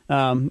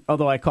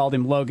 Although I called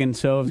him Logan,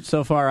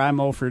 so far I'm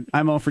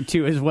 0 for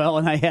 2 as well,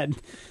 and I had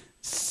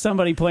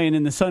somebody playing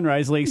in the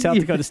Sunrise League, South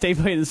Dakota State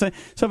playing in the Sun.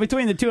 So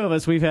between the two of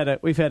us, we've had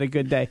a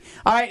good day.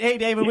 All right, hey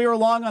David, we were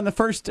long on the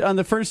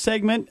first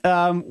segment.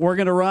 We're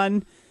gonna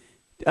run.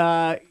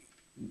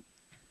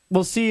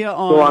 We'll see you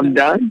on. So I'm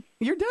done?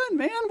 You're done,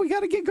 man. We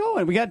got to get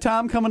going. We got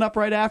Tom coming up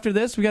right after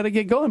this. We got to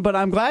get going. But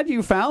I'm glad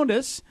you found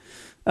us.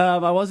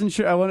 I wasn't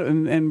sure.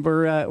 And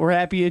we're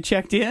happy you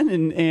checked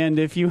in. And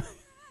if you,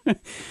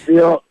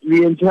 the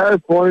entire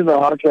point of the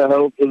Hawkeye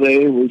Huddle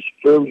today was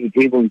for the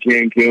people in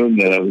Cancun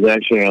that I was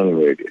actually on the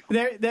radio.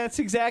 That's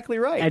exactly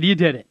right. And you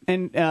did it.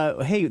 And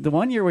hey, the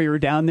one year we were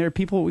down there,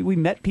 we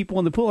met people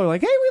in the pool. Are like,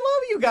 hey, we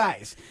love you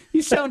guys.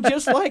 You sound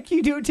just like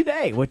you do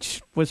today,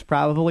 which was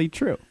probably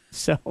true.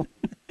 So.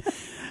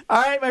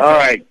 All right, my friend. All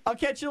right. I'll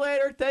catch you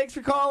later. Thanks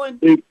for calling.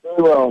 Very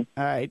well.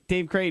 All right,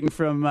 Dave Creighton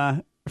from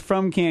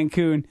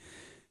Cancun.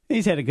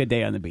 He's had a good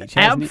day on the beach.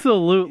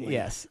 Absolutely. He?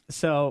 Yes.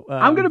 So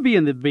I'm going to be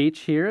in the beach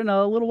here in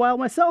a little while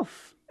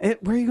myself. Where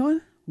are you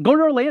going? Going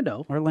to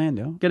Orlando.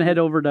 Going to head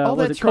over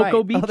to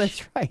Cocoa Beach. Oh,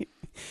 that's right.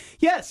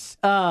 Yes.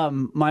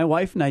 My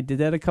wife and I did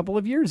that a couple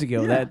of years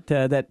ago.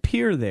 Yeah. That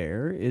pier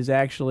there is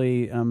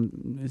actually a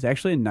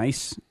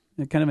nice,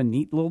 kind of a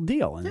neat little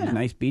deal, and there's a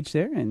nice beach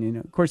there, and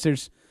of course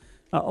there's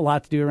a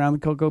lot to do around the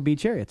Cocoa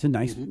Beach area. It's a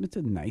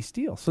nice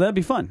deal. So that'd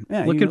be fun.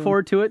 Yeah, Looking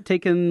forward to it.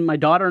 Taking my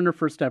daughter on her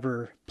first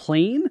ever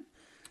plane,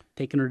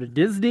 taking her to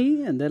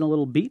Disney, and then a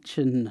little beach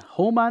and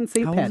home on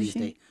St. Patty's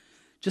Day.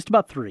 Just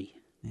about 3.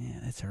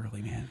 Yeah, that's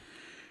early, man.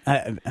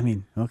 I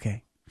mean,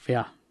 okay.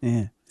 Yeah.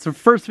 Yeah. It's her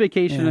first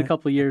vacation in a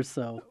couple of years,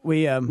 so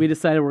we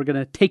decided we're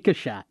going to take a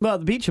shot. Well,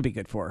 the beach will be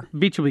good for her.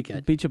 Beach will be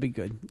good. Beach will be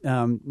good.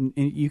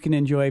 You can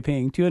enjoy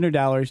paying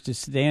 $200 to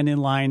stand in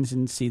lines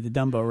and see the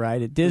Dumbo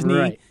ride at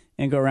Disney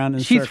and go around in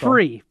a circle. She's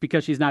free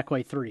because she's not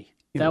quite 3.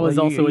 That was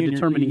also a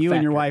determining factor. You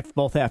and your wife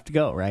both have to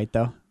go, right,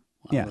 though?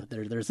 Well,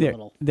 there's a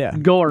little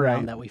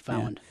go-around that we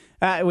found.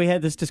 We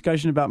had this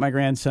discussion about my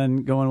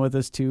grandson going with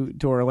us to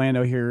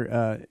Orlando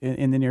here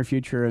in the near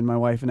future, and my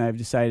wife and I have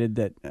decided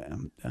that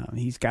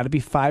he's got to be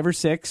 5 or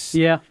 6.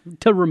 Yeah,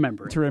 to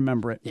remember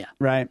it. Yeah,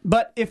 right.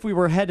 But if we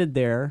were headed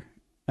there,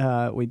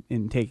 we'd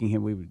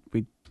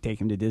take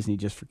him to Disney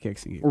just for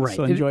kicks and giggles. Right.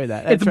 So enjoy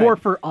that. It's more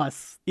for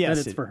us than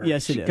it's for her.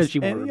 Yes, it is. Because she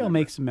will and you'll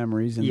make some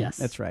memories. And yes.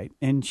 That's right.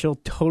 And she'll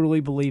totally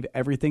believe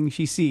everything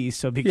she sees,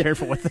 so be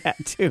careful with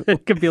that, too.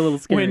 It could be a little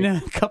scary. When a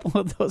couple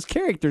of those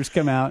characters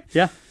come out.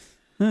 Yeah.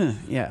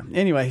 Yeah.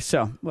 Anyway,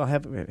 so we'll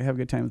have a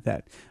good time with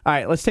that. All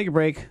right, let's take a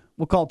break.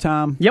 We'll call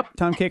Tom. Yep.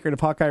 Tom Kakert of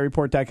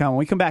HawkeyeReport.com when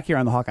we come back here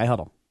on the Hawkeye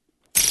Huddle.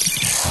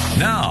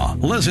 Now,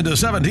 listen to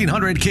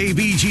 1700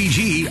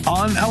 KBGG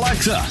on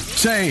Alexa.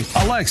 Say,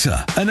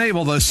 Alexa,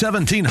 enable the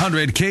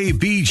 1700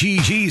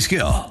 KBGG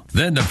skill.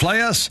 Then to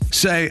play us,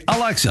 say,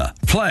 Alexa,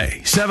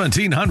 play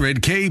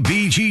 1700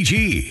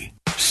 KBGG.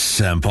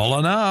 Simple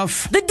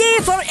enough. The day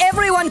for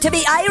everyone to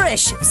be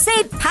Irish,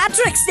 St.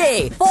 Patrick's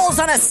Day, falls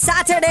on a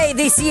Saturday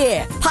this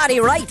year. Party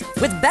right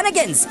with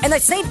Bennigan's and the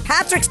St.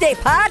 Patrick's Day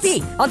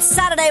party on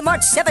Saturday,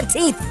 March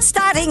 17th,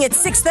 starting at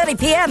 6:30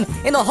 p.m.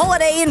 in the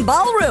Holiday Inn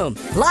Ballroom.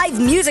 Live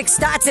music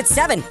starts at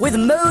 7 with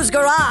Moe's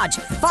Garage,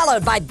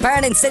 followed by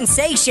Burning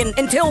Sensation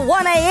until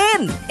 1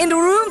 a.m. And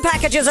room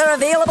packages are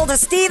available to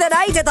stay the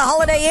night at the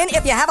Holiday Inn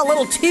if you have a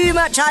little too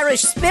much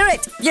Irish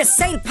spirit. Your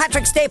St.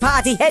 Patrick's Day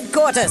party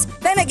headquarters,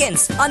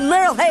 Bennigan's on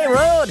Merle Hay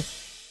Road.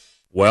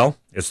 Well,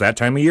 it's that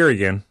time of year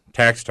again,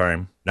 tax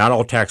time. Not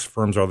all tax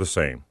firms are the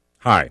same.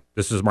 Hi,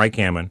 this is Mike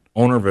Hammond,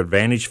 owner of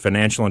Advantage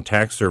Financial and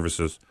Tax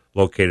Services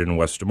located in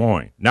West Des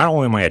Moines. Not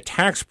only am I a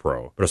tax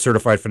pro, but a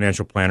certified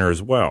financial planner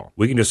as well.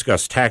 We can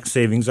discuss tax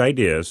savings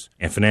ideas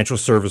and financial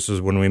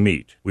services when we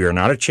meet. We are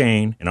not a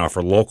chain and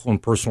offer local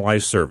and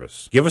personalized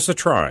service. Give us a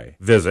try.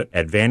 Visit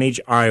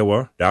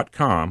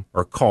AdvantageIowa.com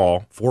or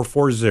call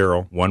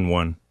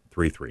 440-1133.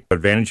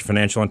 Advantage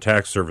Financial and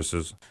Tax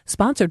Services.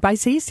 Sponsored by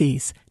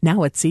Cece's.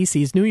 Now at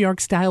Cece's, New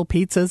York-style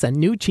pizzas and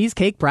new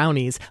cheesecake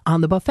brownies.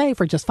 On the buffet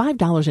for just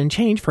 $5 and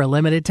change for a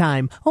limited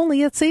time.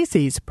 Only at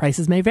Cece's.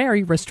 Prices may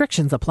vary.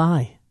 Restrictions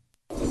apply.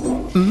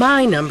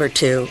 My number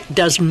 2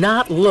 does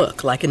not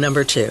look like a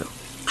number 2.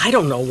 I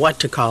don't know what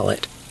to call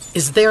it.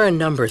 Is there a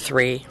number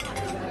 3?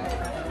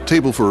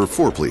 Table for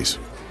 4, please.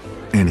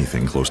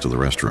 Anything close to the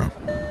restroom.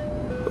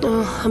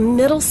 A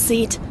middle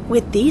seat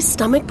with these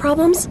stomach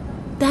problems?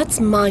 That's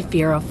my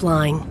fear of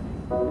flying.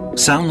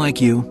 Sound like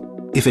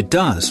you? If it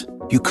does,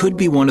 you could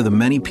be one of the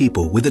many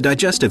people with a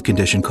digestive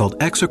condition called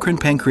exocrine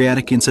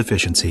pancreatic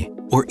insufficiency,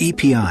 or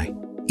EPI.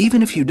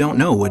 Even if you don't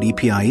know what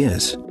EPI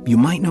is, you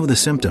might know the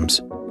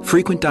symptoms: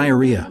 frequent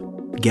diarrhea,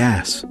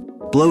 gas,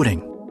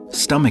 bloating,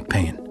 stomach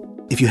pain.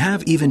 If you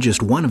have even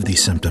just one of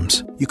these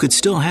symptoms, you could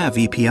still have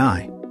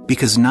EPI,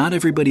 because not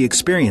everybody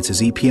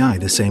experiences EPI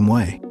the same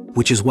way,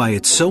 which is why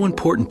it's so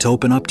important to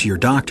open up to your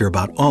doctor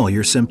about all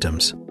your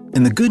symptoms.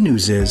 And the good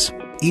news is,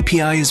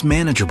 EPI is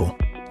manageable,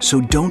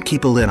 so don't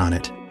keep a lid on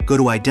it. Go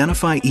to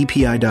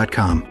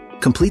identifyepi.com,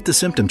 complete the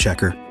symptom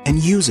checker,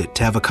 and use it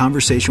to have a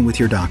conversation with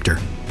your doctor.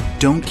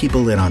 Don't keep a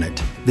lid on it.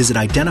 Visit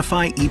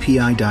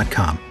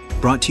identifyepi.com.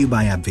 Brought to you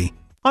by AbbVie.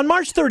 On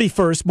March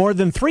 31st, more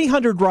than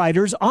 300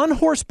 riders on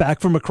horseback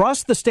from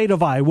across the state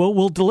of Iowa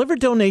will deliver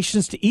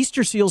donations to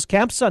Easter Seals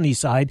Camp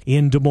Sunnyside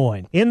in Des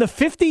Moines. In the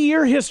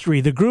 50-year history,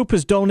 the group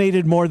has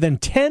donated more than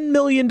 $10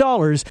 million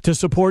to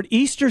support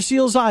Easter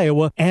Seals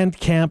Iowa and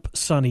Camp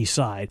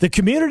Sunnyside. The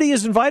community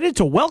is invited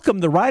to welcome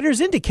the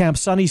riders into Camp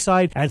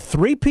Sunnyside at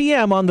 3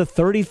 p.m. on the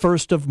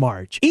 31st of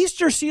March.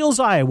 Easter Seals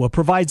Iowa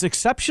provides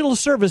exceptional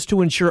service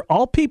to ensure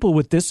all people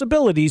with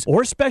disabilities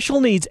or special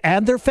needs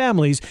and their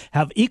families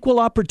have equal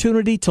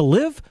opportunity to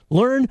live,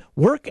 learn,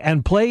 work,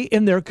 and play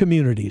in their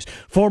communities.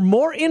 For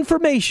more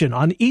information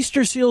on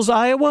Easter Seals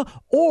Iowa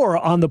or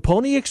on the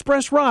Pony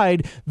Express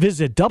ride,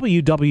 visit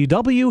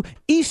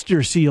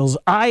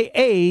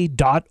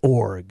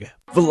www.eastersealsia.org.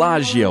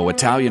 Villaggio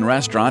Italian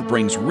Restaurant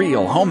brings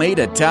real homemade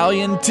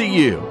Italian to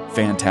you.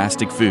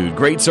 Fantastic food,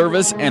 great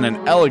service, and an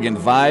elegant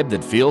vibe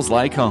that feels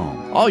like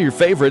home. All your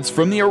favorites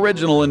from the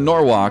original in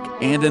Norwalk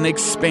and an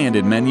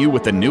expanded menu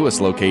with the newest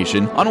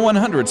location on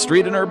 100th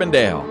Street in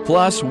Urbandale.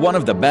 Plus, one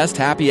of the best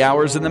happy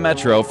hours in the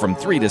metro from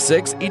 3 to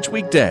 6 each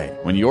weekday.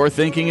 When you're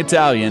thinking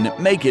Italian,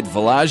 make it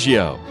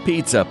Villaggio.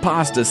 Pizza,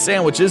 pasta,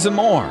 sandwiches, and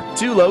more.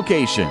 2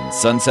 locations,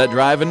 Sunset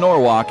Drive in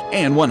Norwalk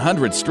and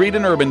 100th Street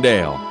in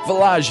Urbandale.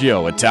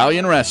 Villaggio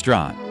Italian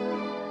Restaurant.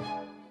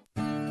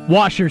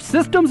 Washer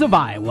Systems of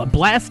Iowa,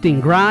 blasting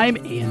grime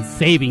and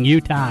saving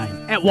you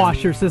time. At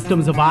Washer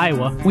Systems of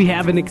Iowa, we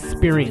have an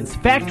experienced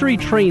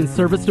factory-trained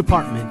service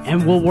department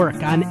and will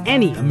work on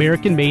any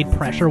American-made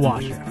pressure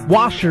washer.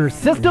 Washer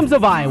Systems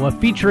of Iowa,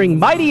 featuring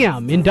Mighty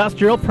M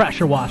industrial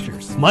pressure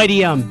washers.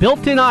 Mighty M,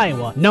 built in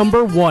Iowa,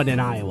 #1 in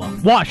Iowa.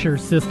 Washer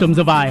Systems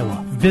of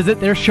Iowa.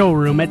 Visit their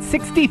showroom at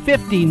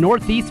 6050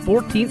 Northeast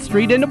 14th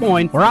Street in Des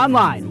Moines or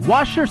online,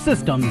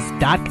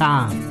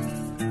 washersystems.com.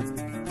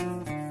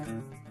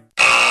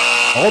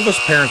 All of us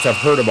parents have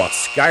heard about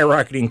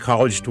skyrocketing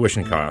college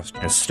tuition costs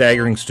and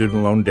staggering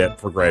student loan debt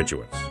for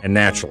graduates. And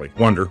naturally,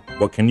 wonder,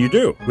 what can you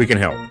do? We can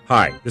help.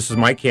 Hi, this is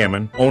Mike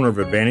Hammond, owner of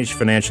Advantage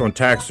Financial and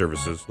Tax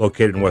Services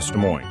located in West Des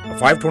Moines. A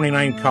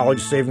 529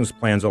 college savings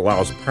plan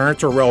allows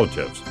parents or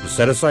relatives to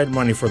set aside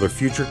money for their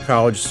future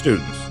college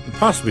students and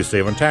possibly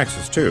save on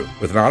taxes too.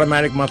 With an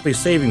automatic monthly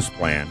savings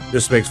plan,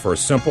 this makes for a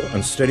simple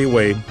and steady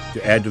way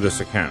to add to this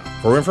account.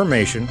 For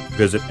information,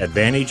 visit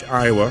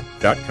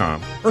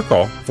AdvantageIowa.com or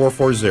call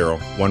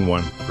 440-1133.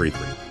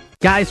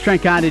 Guys,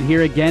 Trent Condon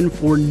here again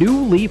for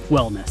New Leaf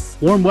Wellness.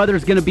 Warm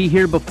weather's going to be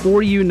here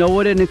before you know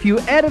it, and if you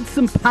added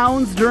some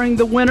pounds during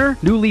the winter,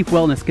 New Leaf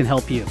Wellness can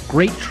help you.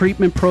 Great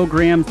treatment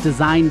programs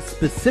designed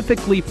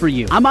specifically for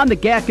you. I'm on the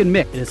GAC and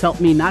Mick. It has helped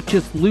me not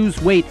just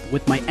lose weight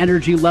with my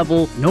energy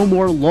level, no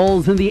more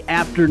lulls in the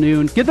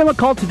afternoon. Give them a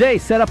call today.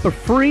 Set up a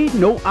free,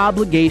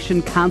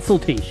 no-obligation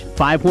consultation.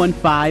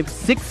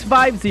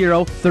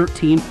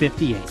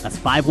 515-650-1358. That's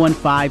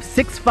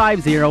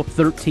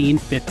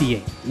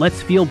 515-650-1358.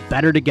 Let's feel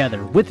better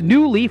together with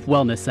New Leaf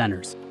Wellness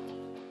Centers.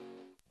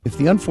 If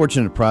the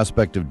unfortunate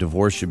prospect of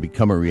divorce should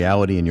become a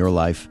reality in your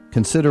life,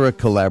 consider a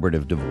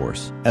collaborative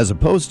divorce. As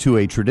opposed to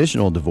a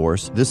traditional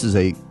divorce, this is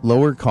a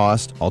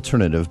lower-cost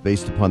alternative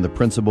based upon the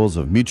principles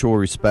of mutual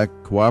respect,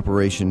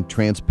 cooperation,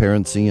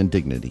 transparency, and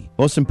dignity.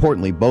 Most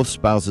importantly, both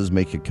spouses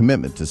make a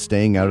commitment to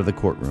staying out of the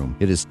courtroom.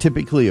 It is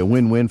typically a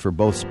win-win for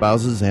both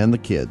spouses and the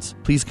kids.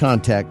 Please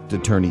contact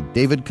attorney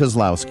David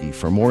Kozlowski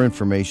for more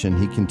information.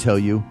 He can tell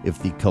you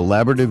if the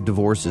collaborative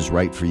divorce is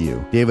right for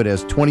you. David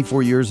has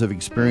 24 years of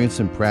experience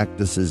and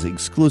practices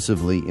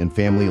exclusively in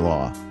family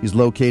law. He's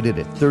located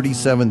at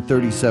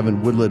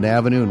 3737 Woodland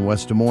Avenue in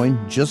West Des Moines,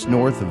 just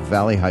north of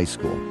Valley High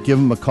School. Give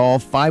him a call,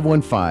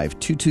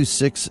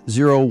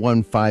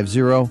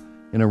 515-226-0150,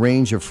 and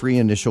arrange a free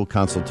initial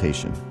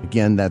consultation.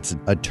 Again, that's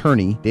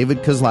attorney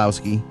David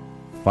Kozlowski,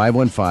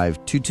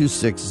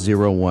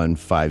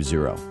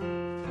 515-226-0150.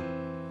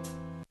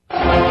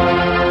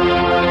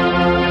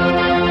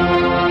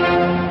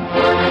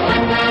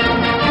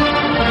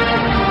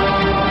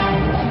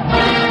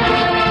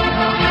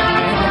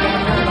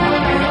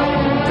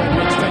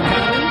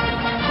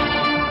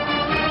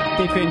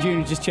 Dave Fan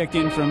Jr. just checked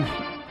in from,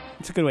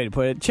 it's a good way to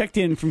put it, checked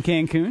in from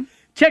Cancun.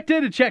 Checked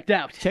in and checked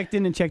out. Checked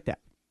in and checked out.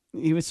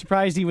 He was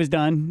surprised he was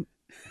done.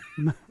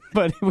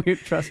 but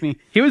trust me,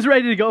 he was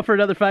ready to go for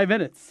another 5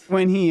 minutes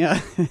when he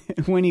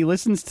when he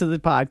listens to the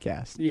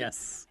podcast.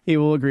 Yes, he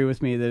will agree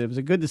with me that it was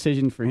a good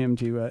decision for him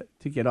to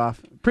get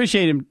off.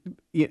 Appreciate him.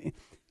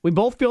 We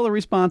both feel the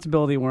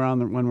responsibility when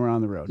we're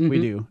on the road. Mm-hmm.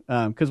 We do,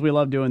 because we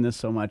love doing this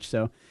so much.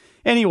 So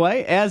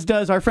anyway, as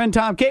does our friend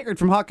Tom Kakert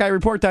from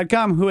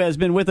HawkeyeReport.com, who has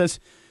been with us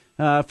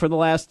for the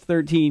last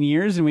 13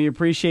 years, and we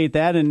appreciate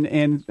that,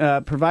 and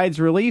provides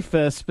relief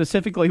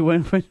specifically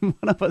when one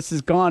of us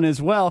is gone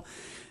as well.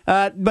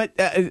 But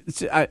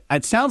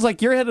it sounds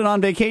like you're headed on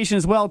vacation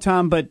as well,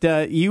 Tom, but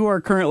you are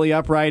currently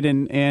upright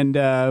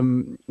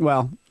and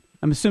well,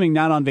 I'm assuming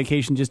not on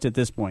vacation just at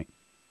this point.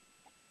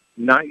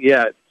 Not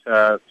yet.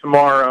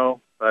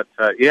 Tomorrow, but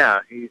yeah,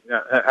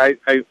 I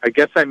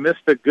guess I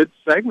missed a good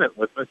segment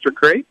with Mr.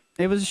 Crate.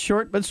 It was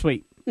short but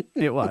sweet.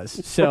 It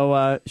was.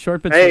 So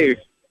short but sweet. Hey,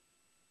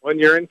 when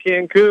you're in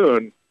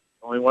Cancun,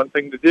 only one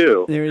thing to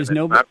do. There is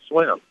not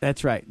swim.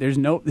 That's right. There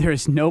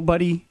is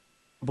nobody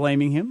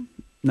blaming him.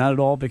 Not at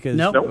all, because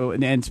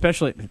and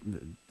especially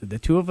the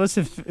two of us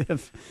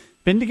have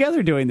been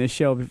together doing this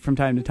show from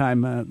time to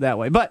time that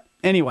way. But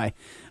anyway,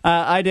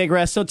 I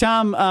digress. So,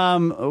 Tom,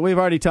 we've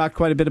already talked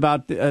quite a bit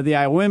about the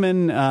Iowa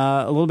women,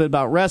 a little bit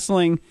about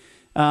wrestling.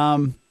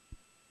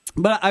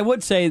 But I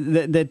would say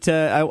that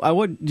I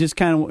would just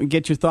kind of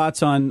get your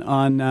thoughts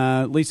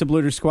on Lisa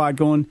Bluter's squad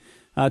going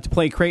to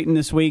play Creighton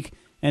this week,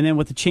 and then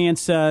with the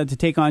chance to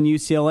take on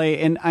UCLA.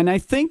 And I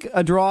think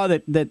a draw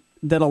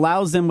that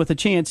allows them with a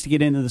chance to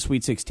get into the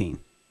Sweet 16.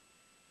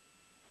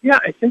 Yeah,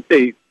 I think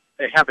they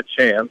have a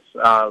chance.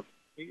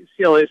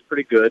 UCLA is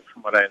pretty good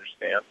from what I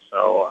understand,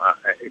 so I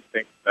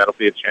think that'll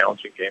be a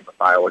challenging game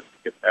if Iowa can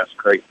get past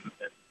Creighton.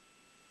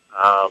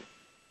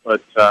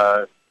 But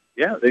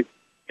they've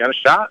got a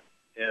shot,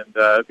 and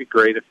it'd be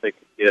great if they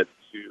could get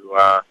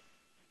to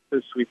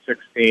the Sweet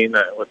 16.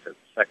 What's it,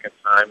 the second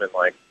time in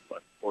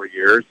 4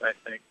 years, I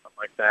think, something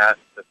like that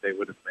they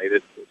would have made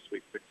it to the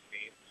Sweet 16.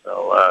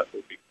 So it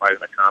would be quite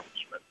an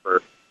accomplishment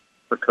for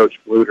Coach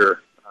Bluter.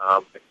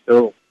 I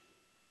still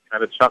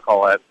kind of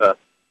chuckle at the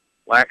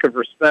lack of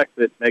respect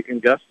that Megan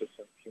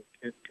Gustafson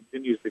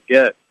continues to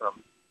get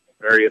from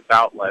various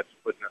outlets.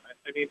 But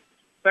I mean,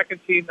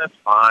 second team, that's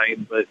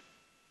fine. But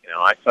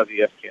I saw the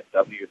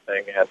SGNW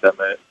thing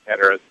had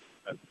her as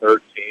a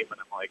third team, and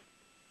I'm like,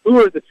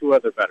 who are the two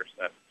other better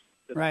centers?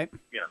 Right.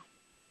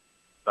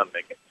 Doesn't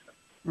make any sense.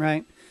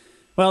 Right.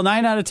 Well,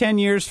 9 out of 10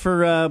 years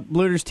for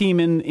Bluter's team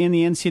in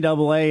the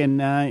NCAA,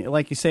 and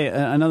like you say,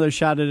 another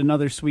shot at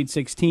another Sweet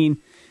 16.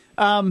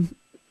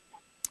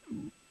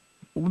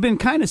 We've been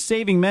kind of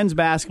saving men's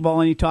basketball,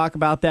 and you talk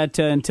about that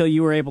until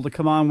you were able to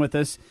come on with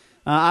us.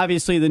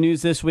 Obviously, the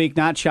news this week,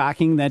 not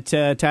shocking, that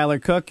Tyler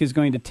Cook is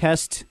going to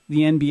test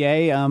the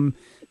NBA.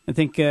 I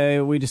think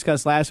we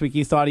discussed last week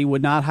he thought he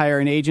would not hire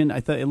an agent. I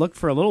thought it looked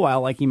for a little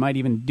while like he might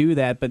even do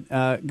that, but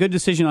good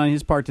decision on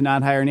his part to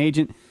not hire an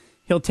agent.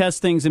 He'll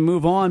test things and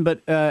move on,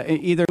 but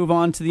either move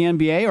on to the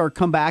NBA or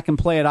come back and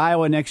play at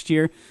Iowa next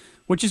year,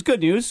 which is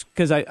good news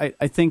because I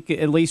think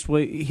at least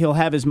he'll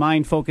have his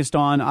mind focused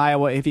on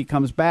Iowa if he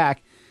comes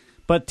back.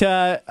 But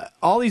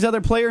all these other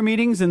player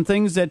meetings and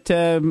things that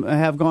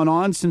have gone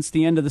on since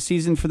the end of the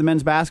season for the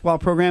men's basketball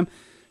program,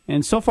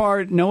 and so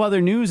far no other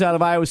news out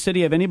of Iowa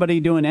City of anybody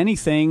doing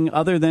anything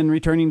other than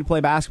returning to play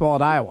basketball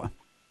at Iowa.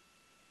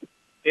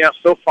 Yeah,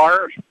 so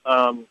far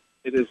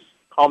it has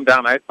calmed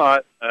down, I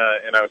thought,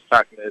 and I was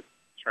talking to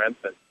Trent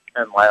and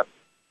Ken last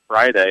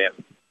Friday,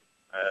 and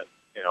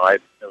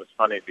it was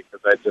funny because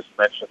I just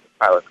mentioned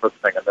the Tyler Cook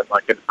thing, and then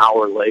an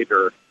hour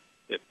later,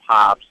 it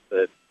pops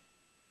that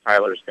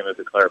Tyler's going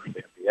to declare for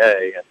the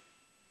NBA, and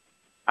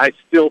I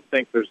still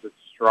think there's a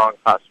strong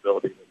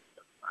possibility that he's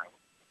going to Iowa,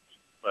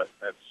 but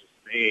that's just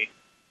me.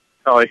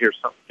 Until I hear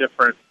something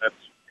different, that's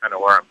kind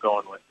of where I'm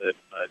going with it.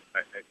 But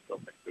I still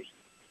think there's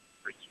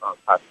a pretty strong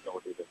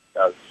possibility that he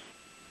does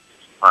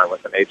fine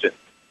with an agent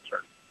in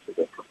terms to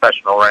the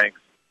professional ranks.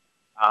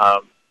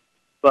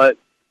 But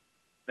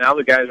now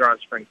the guys are on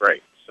spring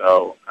break,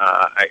 so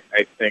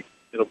I think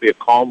it'll be a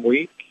calm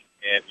week,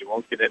 and you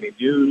won't get any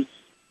news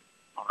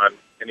on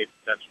any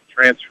potential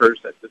transfers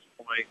at this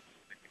point.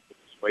 I think we'll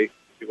just wait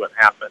to see what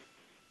happens.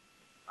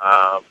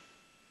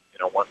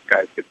 Once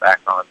guys get back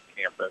on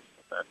campus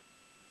and then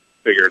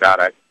figure it out.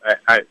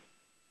 I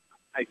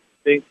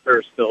think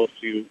there's still a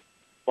few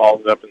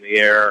balls up in the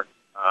air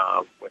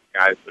with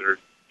guys that are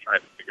trying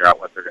to figure out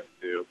what they're going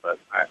to do, but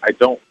I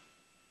don't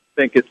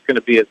think it's going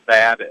to be as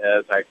bad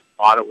as I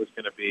thought it was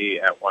going to be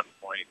at one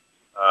point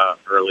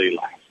early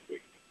last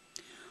week.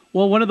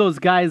 Well, one of those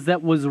guys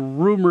that was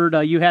rumored,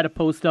 you had a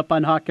post up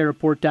on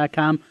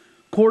HawkeyeReport.com,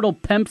 Cordell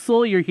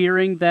Pemsel, you're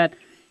hearing that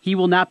he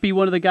will not be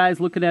one of the guys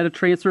looking at a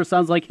transfer.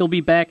 Sounds like he'll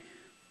be back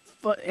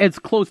as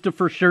close to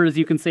for sure as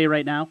you can say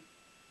right now.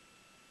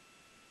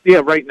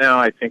 Yeah, right now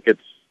I think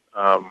it's,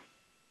 I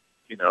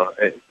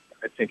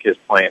think his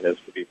plan is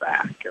to be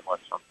back unless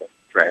something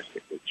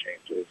drastically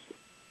changes,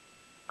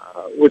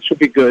 which will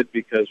be good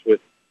because with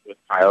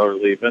Tyler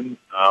leaving,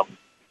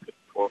 couldn't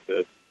afford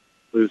to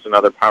lose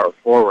another power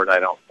forward, I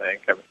don't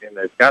think. I mean,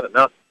 they've got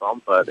enough of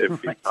them, but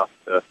it'd be tough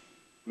to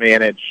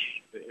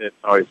manage. It's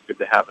always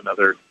to have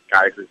another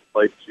guy who's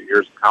played 2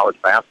 years of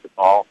college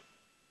basketball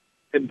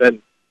and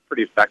been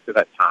pretty effective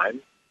at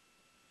times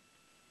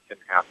and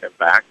have him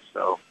back.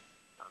 So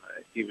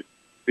he would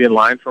be in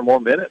line for more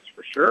minutes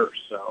for sure.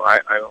 So I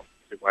don't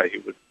see why he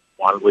would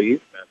want to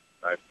leave. And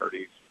I've heard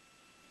he's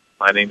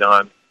planning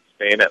on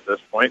staying at this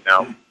point.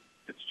 Now,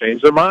 it's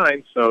changed their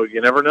mind, so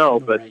you never know.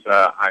 But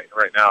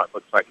right now, it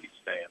looks like he's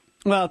staying.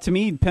 Well, to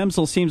me,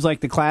 Pemsel seems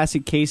like the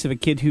classic case of a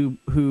kid who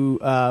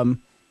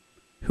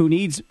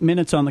needs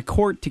minutes on the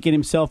court to get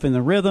himself in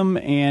the rhythm,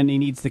 and he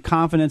needs the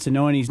confidence and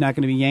knowing he's not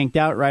going to be yanked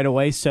out right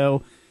away.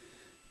 So,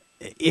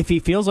 if he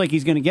feels like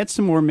he's going to get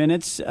some more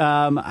minutes,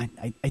 I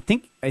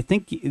think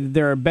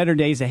there are better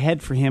days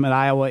ahead for him at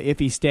Iowa if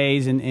he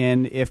stays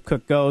and if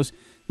Cook goes.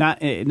 Not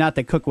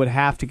that Cook would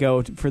have to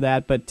go for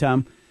that, but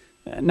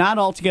not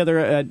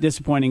altogether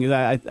disappointing.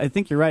 I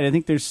think you're right. I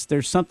think there's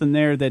something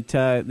there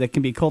that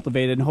can be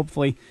cultivated, and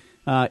hopefully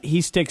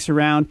he sticks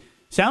around.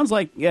 Sounds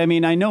like, I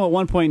mean, I know at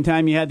one point in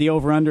time you had the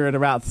over-under at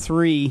about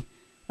 3,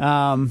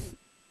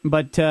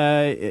 but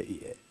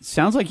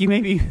sounds like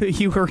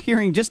you were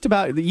hearing just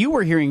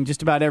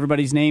about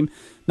everybody's name,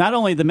 not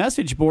only the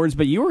message boards,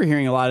 but you were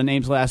hearing a lot of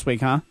names last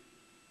week, huh?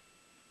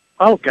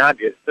 Oh, God,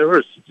 there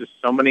was just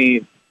so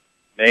many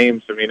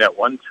names. I mean, at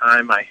one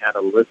time I had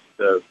a list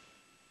of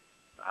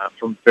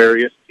from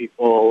various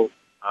people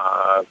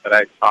that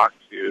I talked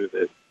to.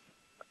 That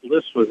the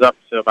list was up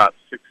to about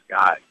 6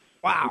 guys,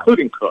 wow,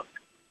 including Cook.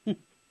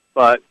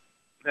 But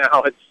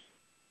now it's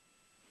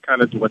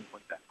kind of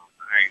dwindling down.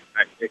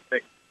 I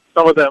think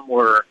some of them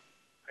were,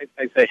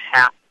 I'd say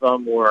half of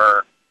them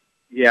were,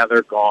 yeah,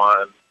 they're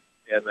gone,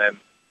 and then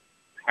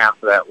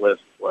half of that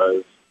list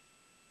was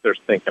they're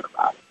thinking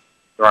about it.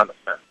 They're on the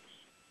fence.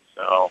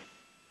 So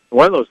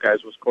one of those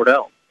guys was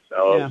Cordell.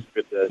 So it was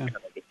good to kind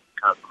of get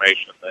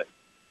confirmation that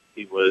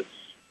he was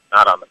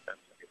not on the fence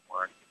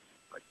anymore.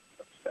 Like,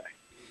 let's say.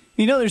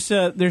 You know,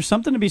 there's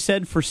something to be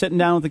said for sitting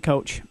down with the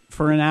coach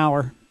for an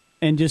hour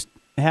and just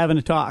having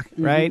a talk,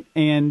 right?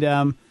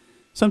 And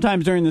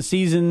sometimes during the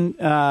season,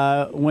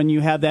 when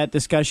you have that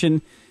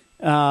discussion,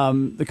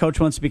 the coach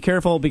wants to be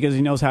careful because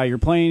he knows how you're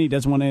playing. He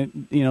doesn't want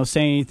to,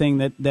 say anything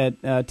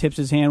that tips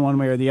his hand one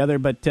way or the other.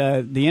 But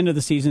the end of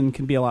the season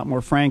can be a lot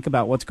more frank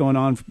about what's going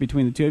on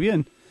between the two of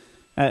you,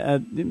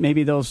 and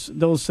maybe those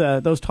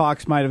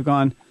talks might have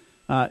gone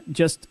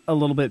just a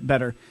little bit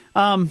better.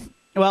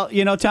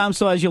 Well, Tom,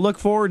 so as you look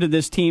forward to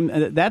this team,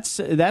 that's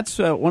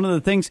one of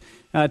the things.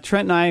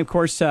 Trent and I, of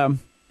course,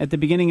 at the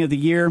beginning of the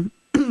year,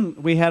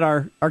 we had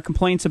our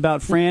complaints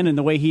about Fran and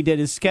the way he did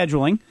his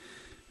scheduling.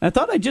 I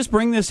thought I'd just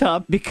bring this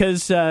up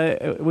because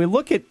you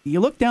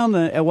look down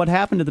at what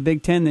happened to the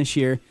Big Ten this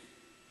year.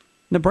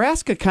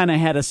 Nebraska kind of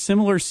had a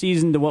similar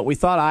season to what we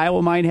thought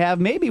Iowa might have,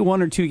 maybe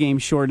 1 or 2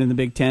 games short in the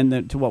Big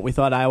Ten to what we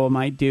thought Iowa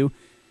might do.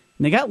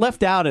 And they got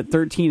left out at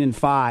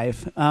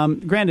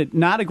 13-5. Granted,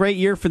 not a great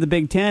year for the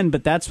Big Ten,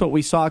 but that's what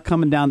we saw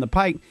coming down the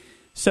pike.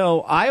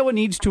 So Iowa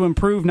needs to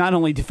improve not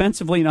only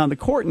defensively and on the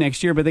court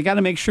next year, but they got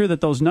to make sure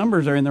that those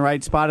numbers are in the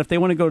right spot if they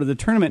want to go to the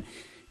tournament.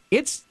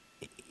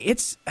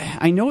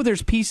 I know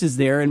there's pieces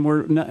there, and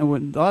a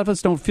lot of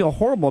us don't feel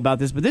horrible about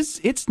this, but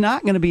it's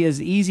not going to be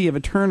as easy of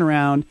a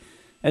turnaround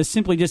as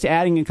simply just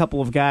adding a couple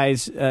of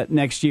guys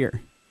next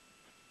year.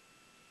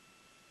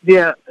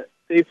 Yeah,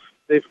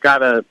 they've got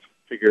to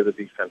figure the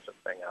defensive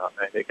thing out.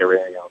 I think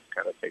everything else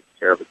kind of takes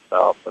care of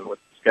itself. And with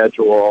the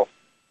schedule,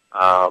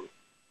 I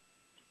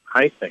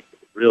think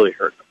what really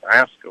hurt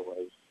Nebraska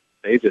was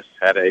they just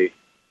had a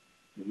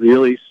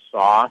really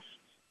soft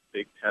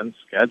Big Ten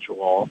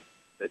schedule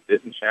that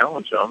didn't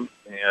challenge them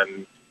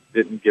and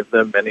didn't give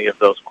them many of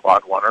those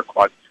quad 1 or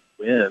quad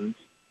 2 wins,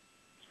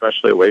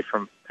 especially away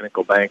from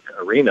Pinnacle Bank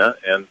Arena,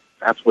 and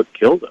that's what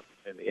killed them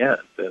in the end.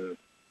 And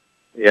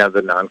yeah,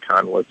 the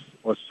non-con was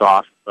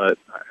soft, but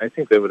I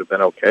think they would have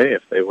been okay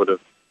if they would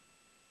have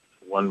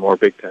won more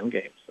Big Ten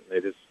games.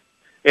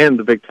 And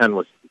the Big Ten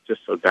was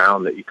just so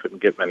down that you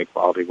couldn't get many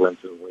quality wins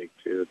in League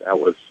Two. That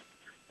was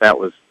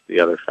the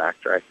other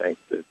factor. I think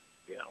that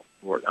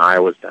where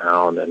Iowa's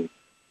down and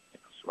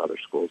some other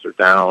schools are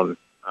down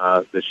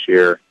this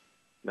year,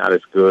 not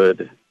as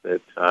good.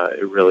 That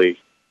it really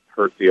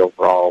hurt the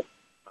overall.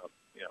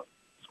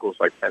 Schools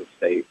like Penn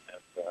State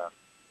and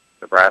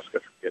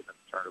Nebraska from getting in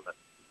the tournament.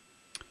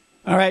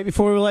 All right,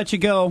 before we let you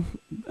go,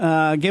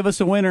 give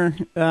us a winner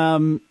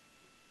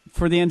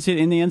for the in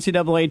the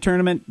NCAA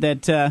tournament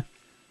that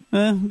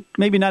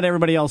maybe not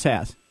everybody else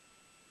has.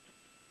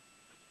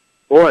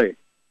 Boy,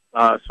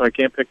 so I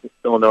can't pick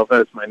Villanova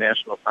as my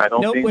national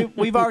title team? No,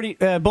 we've already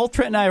both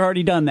Trent and I have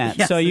already done that.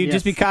 Yes, so you yes.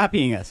 just be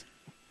copying us.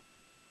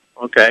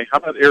 Okay, how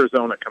about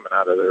Arizona coming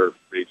out of their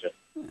region?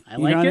 I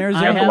like it.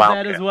 Arizona? I have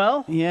that as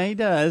well. Yeah, he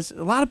does.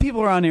 A lot of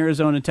people are on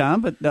Arizona,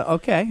 Tom, but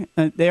okay.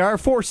 They are a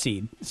 4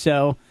 seed,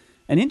 so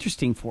an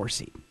interesting 4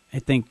 seed. I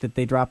think that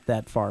they dropped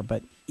that far,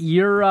 but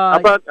you're. How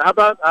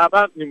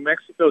about New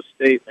Mexico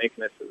State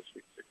making it to the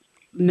Sweet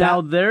 16?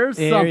 Now there's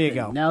there something. You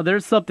go. Now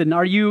there's something.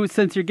 Are you,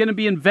 since you're going to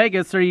be in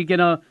Vegas, are you going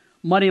to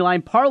money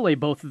line parlay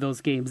both of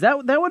those games?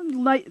 That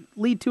would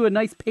lead to a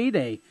nice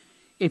payday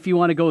if you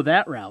want to go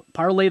that route.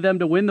 Parlay them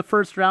to win the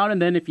first round,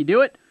 and then if you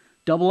do it,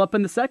 double up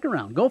in the second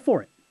round. Go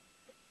for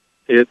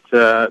it.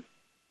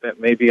 That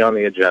may be on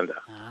the agenda.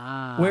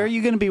 Where are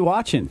you going to be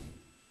watching?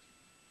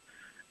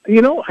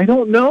 I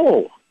don't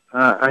know.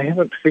 I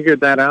haven't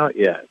figured that out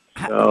yet,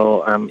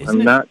 so I'm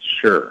not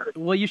sure.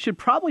 Well, you should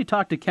probably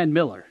talk to Ken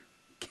Miller.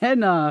 Ken,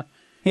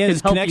 he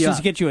has can help connections you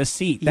to get you a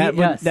seat.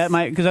 Yes. That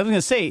might, because I was going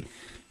to say,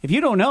 if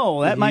you don't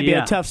know, that might be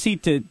a tough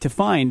seat to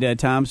find,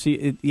 Tom. So,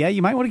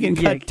 you might want to get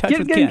in touch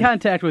with Ken. Get in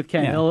contact with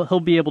Ken. Yeah. He'll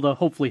be able to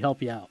hopefully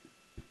help you out.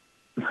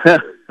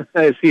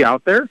 Is he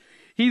out there?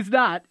 He's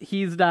not.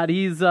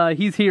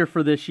 He's here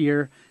for this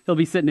year. He'll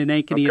be sitting in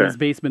Ankeny in his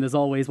basement as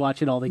always,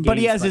 watching all the games. But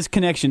he has his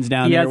connections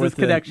down there with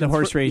the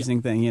horse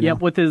racing thing.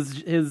 Yep, with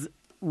his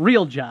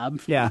real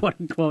job, quote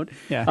unquote,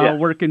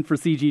 working for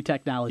CG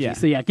Technology. Yeah.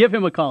 So give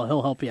him a call.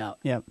 He'll help you out.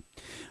 Yep.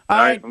 All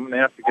right. I'm going to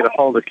have to get a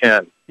hold of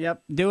Ken.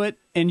 Yep, do it.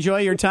 Enjoy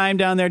your time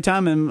down there,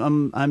 Tom.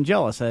 And I'm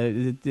jealous.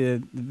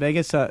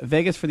 Vegas for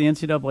the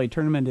NCAA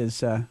tournament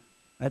is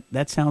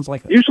that sounds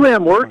like. Usually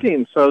I'm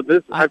working, so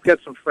I've got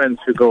some friends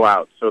who go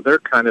out, so they're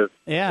kind of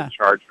in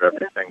charge of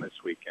everything this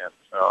weekend.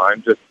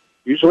 So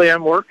usually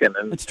I'm working,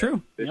 and it's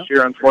true. This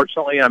year,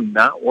 unfortunately, I'm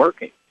not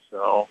working.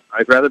 So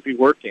I'd rather be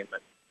working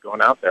than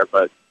going out there.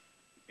 But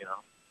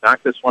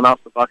knock this one off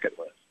the bucket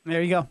list.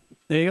 There you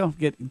go.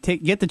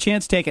 Get the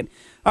chance, take it.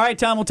 All right,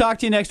 Tom. We'll talk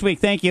to you next week.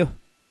 Thank you.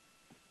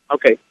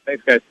 Okay.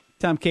 Thanks, guys.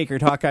 Tom Caker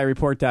at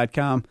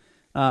HawkeyeReport.com.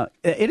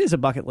 It is a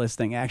bucket list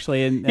thing,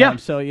 actually. And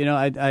so,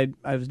 I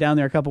was down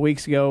there a couple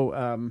weeks ago,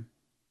 and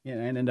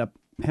ended up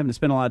having to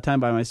spend a lot of time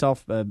by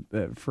myself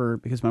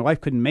because my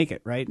wife couldn't make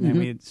it, right?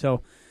 And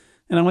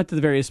and I went to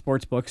the various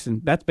sports books,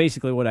 and that's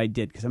basically what I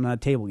did because I'm not a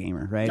table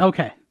gamer, right?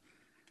 Okay.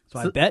 So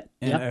I bet,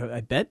 and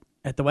I bet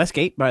at the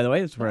Westgate, by the way.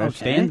 That's where I was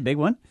staying, the big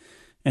one.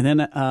 And then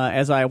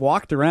as I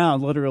walked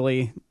around,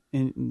 literally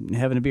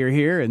having a beer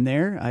here and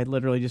there, I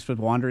literally just would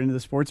wander into the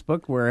sports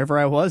book wherever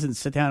I was and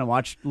sit down and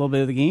watch a little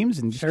bit of the games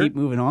and just keep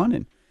moving on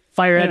and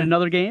fire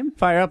another game.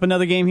 Fire up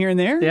another game here and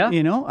there.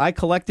 Yeah. I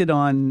collected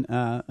on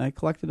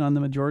the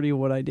majority of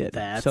what I did.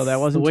 So that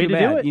wasn't the way too to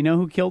bad. do it. You know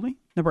who killed me?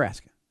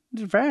 Nebraska.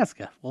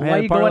 Well, why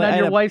are you going on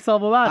your wife's all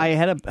about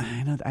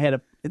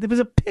it? It was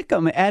a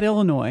pick'em at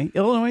Illinois.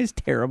 Illinois is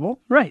terrible.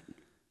 Right.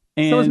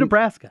 And so is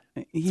Nebraska.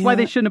 That's why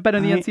they shouldn't have been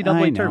in the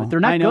NCAA tournament.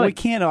 They're not good. We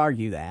can't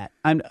argue that.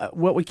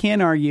 What we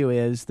can argue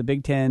is the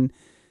Big Ten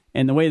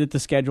and the way that the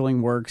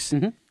scheduling works.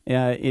 Mm-hmm.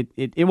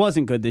 It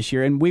wasn't good this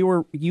year, and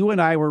you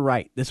and I were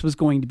right. This was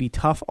going to be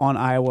tough on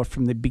Iowa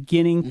from the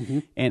beginning, Mm-hmm.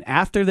 and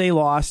after they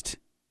lost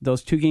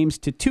those two games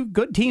to two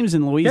good teams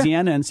in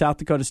Louisiana and South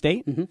Dakota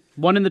State. Mm-hmm.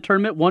 One in the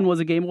tournament, one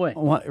was a game away.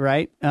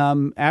 Right.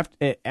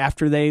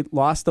 After they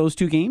lost those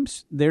two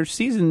games, their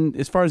season,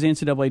 as far as the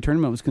NCAA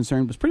tournament was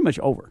concerned, was pretty much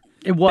over.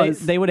 It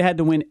was. They would have had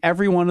to win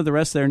every one of the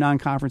rest of their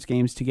non-conference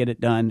games to get it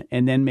done,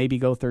 and then maybe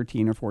go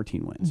 13 or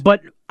 14 wins.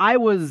 But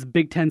Iowa's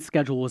Big Ten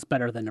schedule was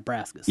better than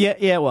Nebraska's. Yeah,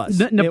 it was.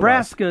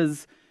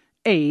 Nebraska's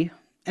and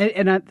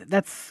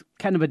that's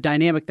kind of a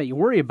dynamic that you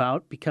worry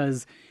about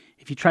because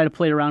if you try to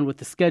play around with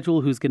the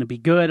schedule, who's going to be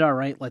good? All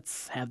right,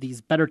 let's have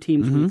these better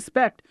teams we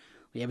expect.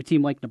 We have a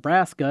team like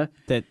Nebraska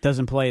that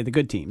doesn't play the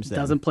good teams.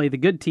 Doesn't play the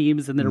good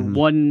teams, and their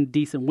one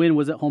decent win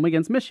was at home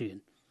against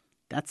Michigan.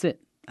 That's it.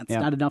 That's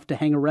not enough to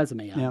hang a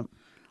resume on. Yep.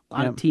 A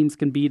lot of teams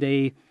can beat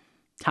a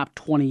top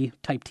 20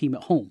 type team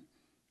at home.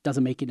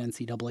 Doesn't make an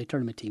NCAA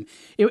tournament team.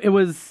 It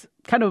was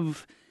kind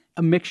of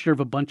a mixture of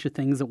a bunch of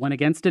things that went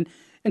against it.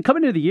 And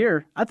coming into the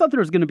year, I thought there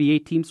was going to be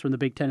 8 teams from the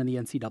Big Ten in the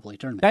NCAA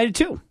tournament. I did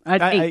too. I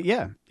had 8.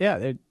 Yeah.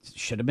 It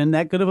should have been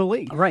that good of a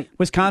league. Right.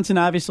 Wisconsin,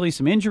 obviously,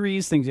 some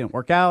injuries. Things didn't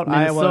work out.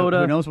 Minnesota,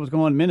 Iowa, who knows what's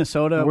going on?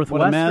 Minnesota, Northwestern,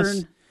 what a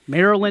mess.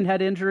 Maryland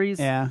had injuries.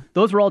 Yeah.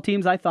 Those were all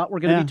teams I thought were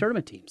going to be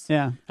tournament teams.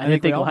 Yeah. I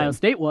didn't think Ohio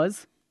State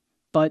was,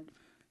 but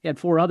you had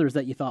 4 others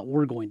that you thought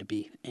were going to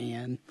be.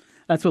 And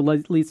that's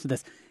what leads to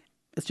this.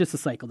 It's just a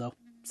cycle, though.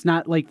 It's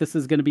not like this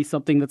is going to be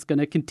something that's going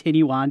to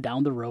continue on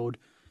down the road.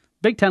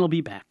 Big Ten will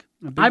be back.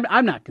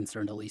 I'm not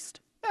concerned, at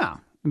least. Yeah.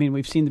 I mean,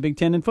 we've seen the Big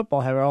Ten in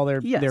football have all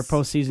their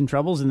postseason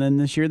troubles, and then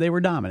this year they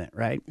were dominant,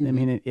 right? Mm-hmm. I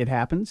mean, it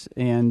happens.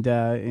 And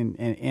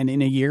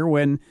in a year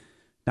when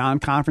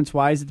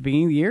non-conference-wise at the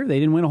beginning of the year, they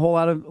didn't win a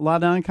lot of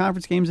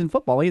non-conference games in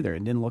football either.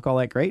 It didn't look all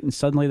that great, and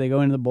suddenly they go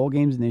into the bowl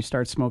games and they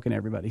start smoking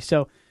everybody.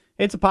 So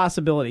it's a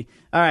possibility.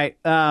 All right.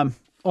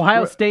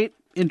 Ohio State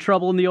in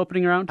trouble in the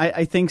opening round?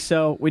 I think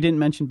so. We didn't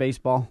mention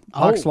baseball.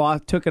 Hawks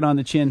took it on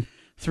the chin.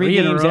 3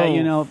 games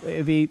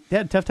that, they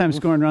had a tough time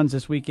scoring runs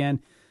this weekend.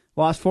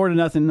 Lost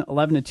 4-0,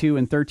 11-2,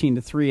 and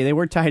 13-3. They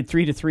were tied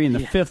 3-3 in the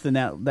fifth in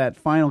that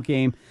final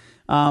game.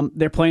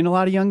 They're playing a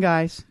lot of young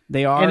guys.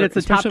 They are, and it's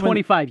a top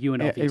 25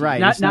 UNLV team. Right?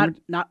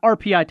 Not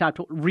RPI top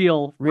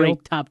real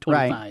ranked top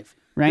 25. Right.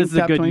 Ranked this is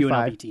top a good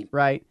 25, UNLV team.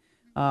 Right.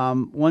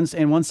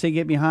 Once they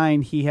get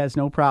behind, he has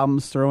no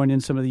problems throwing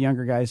in some of the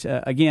younger guys.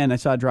 Again, I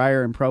saw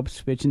Dreyer and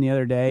Probst pitching the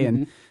other day,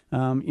 and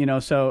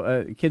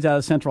kids out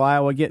of Central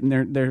Iowa getting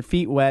their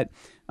feet wet.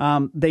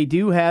 They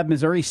do have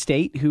Missouri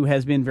State, who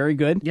has been very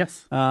good.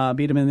 Yes.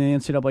 Beat them in the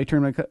NCAA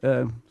tournament.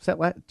 Was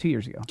that 2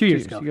 years ago? 2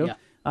 years ago.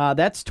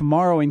 That's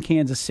tomorrow in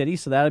Kansas City,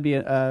 so that'll be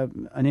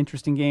an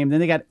interesting game. Then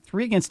they got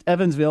 3 against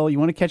Evansville. You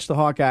want to catch the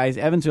Hawkeyes.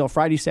 Evansville,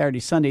 Friday, Saturday,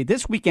 Sunday.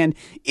 This weekend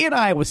in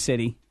Iowa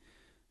City.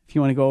 If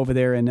you want to go over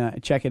there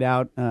and check it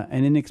out,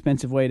 an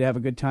inexpensive way to have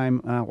a good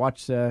time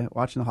watching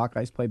the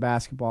Hawkeyes play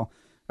basketball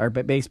or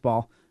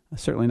baseball.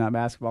 Certainly not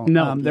basketball.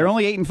 No, they're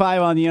only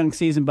 8-5 on the young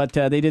season, but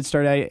they did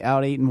start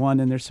out 8-1,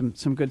 and there's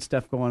some good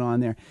stuff going on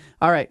there.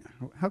 All right,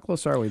 how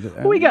close are we?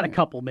 We got a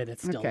couple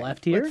minutes still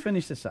left here. Let's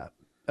finish this up.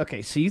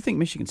 Okay, so you think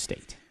Michigan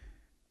State?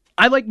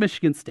 I like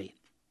Michigan State.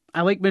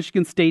 I like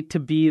Michigan State to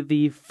be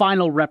the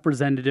final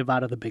representative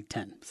out of the Big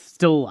Ten,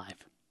 still alive.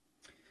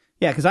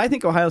 Yeah, because I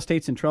think Ohio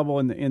State's in trouble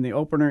in the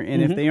opener,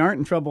 and if they aren't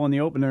in trouble in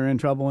the opener, they're in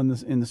trouble in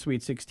the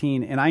Sweet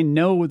 16. And I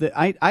know that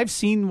I've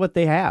seen what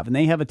they have, and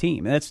they have a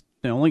team. That's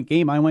the only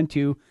game I went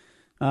to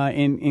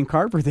in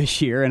Carver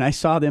this year, and I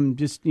saw them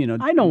just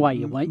I know why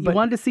you went. You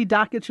wanted to see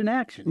Dockich in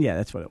action. Yeah,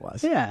 that's what it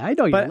was. Yeah, I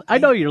know. I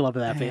know you're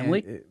loving that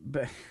family.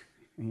 But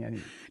yeah,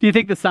 do you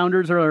think the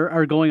Sounders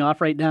are going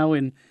off right now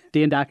in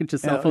Dan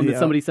Dockich's cell phone that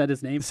somebody said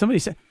his name? Somebody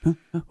said,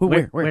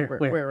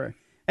 where?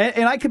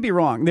 And I could be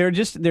wrong. There's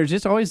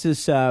just always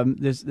this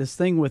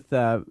thing with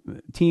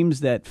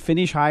teams that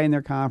finish high in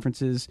their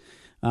conferences,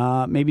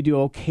 maybe do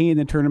okay in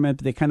the tournament,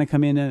 but they kind of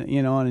come in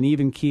on an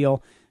even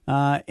keel,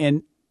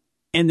 and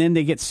then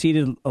they get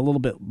seated a little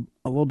bit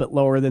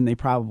lower than they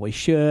probably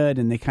should,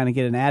 and they kind of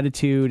get an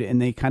attitude,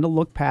 and they kind of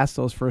look past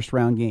those first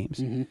round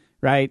games,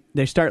 right?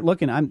 They start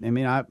looking. I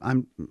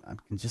can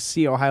just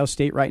see Ohio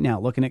State right now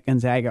looking at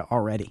Gonzaga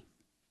already,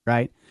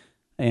 right?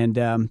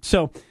 And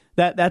so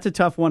that's a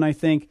tough one, I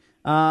think.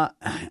 I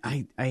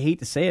hate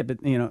to say it, but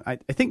I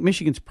think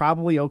Michigan's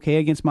probably okay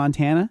against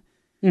Montana.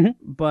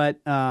 But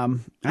I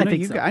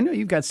know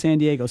you've got San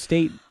Diego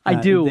State. I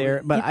do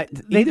there, but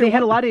they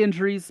had a lot of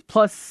injuries.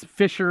 Plus,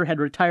 Fisher had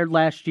retired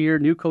last year.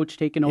 New coach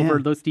taking over.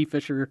 Though Steve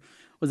Fisher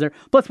was there.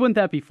 Plus, wouldn't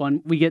that be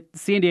fun? We get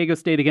San Diego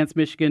State against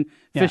Michigan.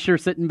 Fisher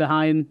sitting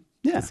behind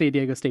the San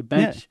Diego State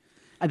bench. Yeah.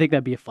 I think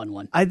that'd be a fun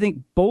one. I think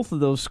both of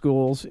those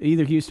schools,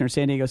 either Houston or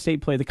San Diego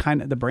State, play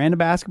the brand of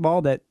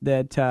basketball that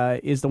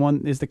is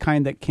the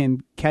kind that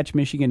can catch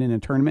Michigan in a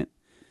tournament.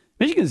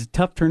 Michigan is a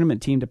tough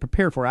tournament team to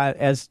prepare for,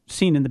 as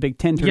seen in the Big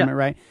Ten tournament,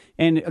 right?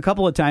 And a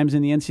couple of times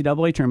in the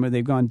NCAA tournament,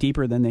 they've gone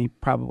deeper than they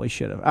probably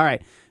should have. All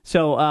right,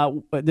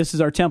 so this is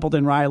our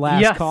Templeton Rye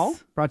last call,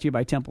 brought to you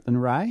by Templeton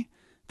Rye.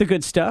 The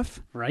good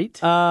stuff. Right.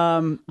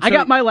 I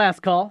got my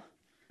last call.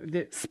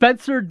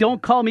 Spencer,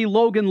 don't call me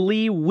Logan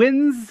Lee,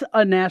 wins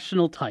a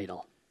national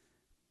title.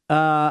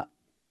 I'm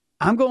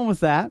going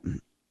with that.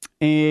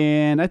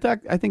 And I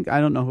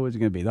don't know who it's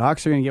going to be. The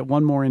Hawks are going to get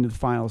one more into the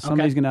finals.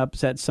 Somebody's going to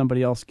upset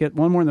somebody else. Get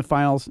one more in the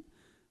finals.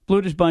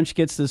 Blue Bunch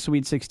gets to the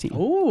Sweet 16.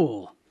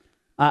 Ooh.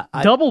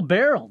 Double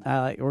barreled.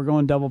 We're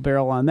going double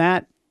barrel on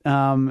that.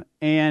 I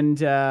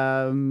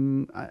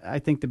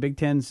think the Big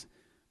Ten's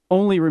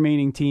only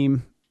remaining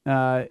team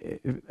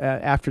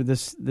after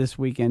this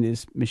weekend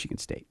is Michigan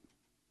State.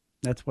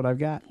 That's what I've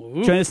got.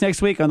 Ooh. Join us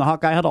next week on the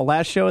Hawkeye Huddle,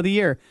 last show of the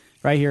year,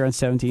 right here on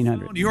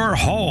 1700. Your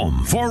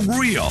home for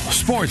real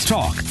sports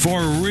talk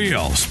for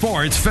real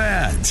sports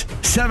fans.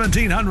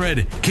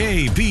 1700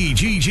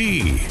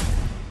 KBGG.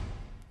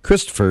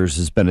 Christopher's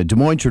has been a Des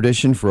Moines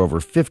tradition for over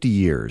 50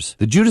 years.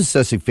 The Judas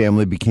Essig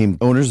family became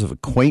owners of a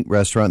quaint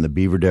restaurant in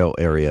the Beaverdale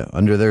area.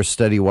 Under their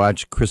steady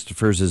watch,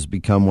 Christopher's has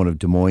become one of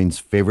Des Moines'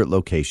 favorite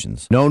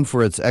locations. Known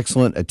for its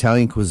excellent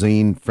Italian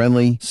cuisine,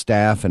 friendly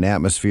staff, and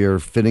atmosphere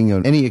fitting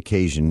on any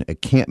occasion, a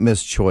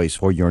can't-miss choice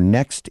for your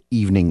next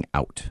evening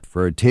out.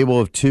 For a table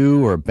of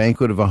 2 or a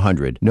banquet of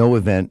 100, no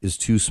event is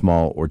too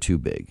small or too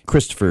big.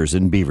 Christopher's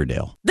in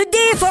Beaverdale. The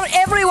day for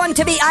everyone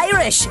to be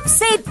Irish,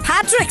 St.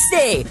 Patrick's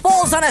Day,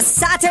 falls on a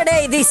Saturday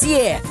this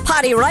year.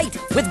 Party right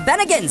with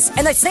Bennigan's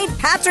and the St.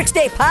 Patrick's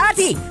Day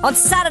party on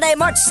Saturday,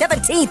 March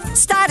 17th,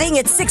 starting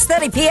at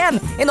 6:30 p.m.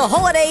 in the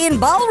Holiday Inn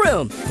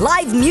Ballroom.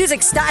 Live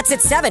music starts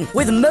at 7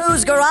 with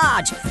Moe's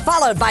Garage,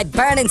 followed by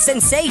Burning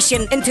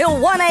Sensation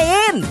until 1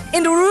 a.m.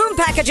 And room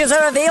packages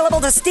are available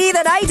to stay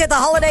the night at the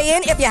Holiday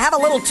Inn if you have a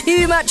little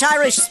too much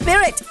Irish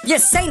spirit. Your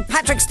St.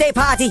 Patrick's Day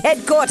party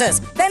headquarters,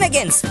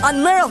 Bennigan's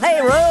on Merle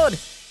Hay Road.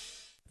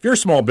 If you're a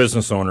small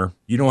business owner,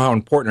 you know how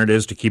important it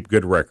is to keep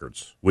good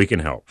records. We can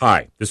help.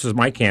 Hi, this is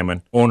Mike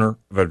Hammond, owner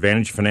of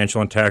Advantage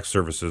Financial and Tax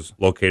Services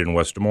located in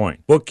West Des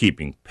Moines.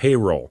 Bookkeeping,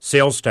 payroll,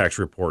 sales tax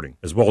reporting,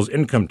 as well as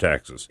income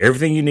taxes.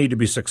 Everything you need to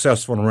be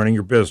successful in running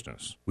your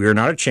business. We are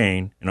not a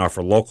chain and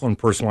offer local and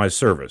personalized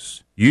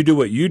service. You do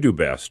what you do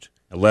best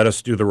and let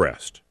us do the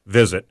rest.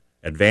 Visit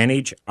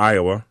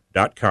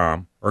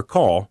AdvantageIowa.com or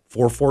call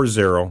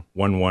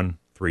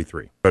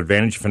 440-1133.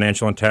 Advantage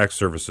Financial and Tax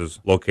Services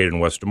located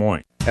in West Des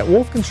Moines. At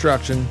Wolf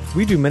Construction,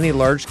 we do many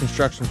large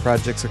construction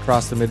projects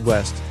across the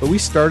Midwest, but we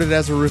started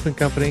as a roofing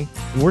company,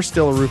 and we're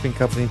still a roofing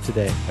company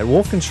today. At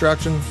Wolf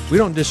Construction, we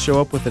don't just show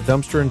up with a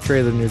dumpster and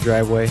trailer in your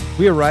driveway.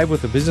 We arrive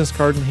with a business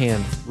card in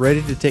hand,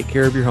 ready to take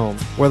care of your home.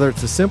 Whether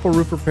it's a simple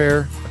roof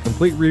repair, a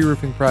complete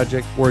re-roofing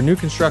project, or a new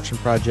construction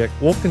project,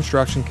 Wolf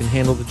Construction can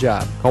handle the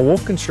job. Call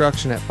Wolf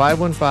Construction at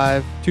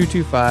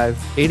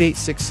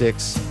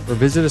 515-225-8866 or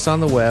visit us on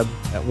the web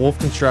at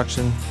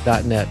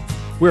wolfconstruction.net.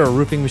 We're a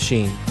roofing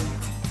machine.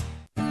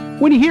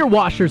 When you hear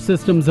Washer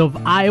Systems of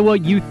Iowa,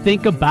 you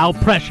think about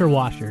pressure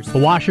washers. The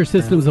Washer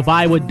Systems of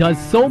Iowa does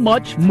so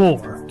much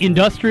more.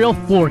 Industrial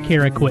floor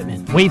care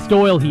equipment, waste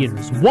oil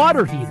heaters,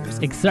 water heaters,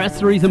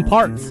 accessories and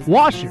parts,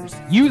 washers,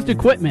 used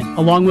equipment,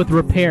 along with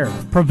repair,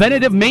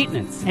 preventative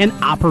maintenance, and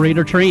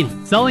operator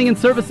training. Selling and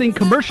servicing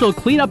commercial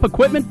cleanup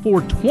equipment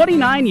for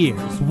 29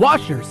 years.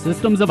 Washer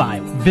Systems of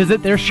Iowa.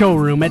 Visit their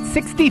showroom at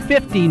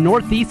 6050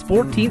 Northeast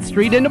 14th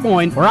Street in Des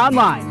Moines or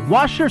online,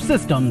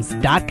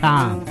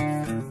 washersystems.com.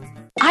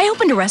 I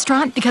opened a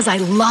restaurant because I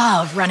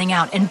love running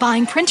out and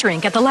buying printer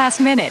ink at the last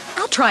minute.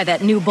 I'll try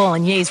that new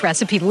bolognese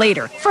recipe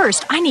later.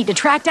 First, I need to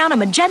track down a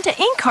magenta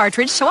ink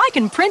cartridge so I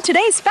can print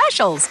today's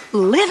specials.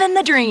 Living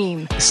the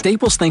dream.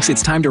 Staples thinks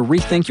it's time to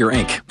rethink your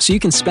ink so you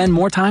can spend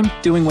more time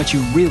doing what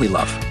you really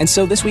love. And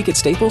so this week at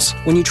Staples,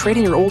 when you trade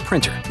in your old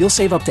printer, you'll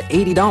save up to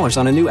 $80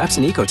 on a new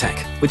Epson EcoTank,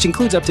 which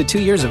includes up to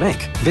 2 years of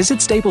ink.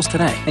 Visit Staples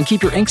today and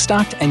keep your ink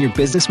stocked and your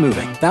business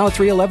moving. Valid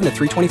 3/11 to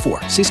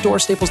 3/24. See store or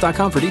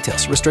staples.com for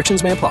details.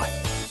 Restrictions may apply.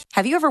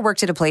 Have you ever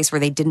worked at a place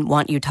where they didn't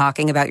want you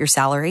talking about your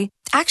salary?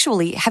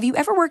 Actually, have you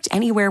ever worked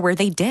anywhere where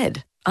they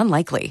did?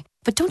 Unlikely.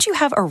 But don't you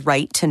have a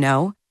right to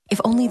know? If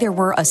only there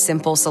were a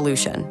simple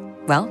solution.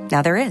 Well,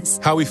 now there is.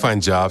 How we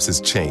find jobs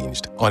has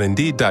changed. On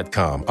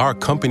Indeed.com, our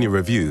company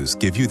reviews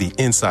give you the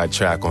inside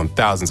track on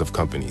thousands of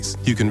companies.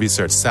 You can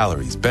research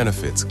salaries,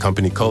 benefits,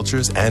 company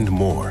cultures, and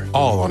more.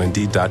 All on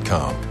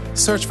Indeed.com.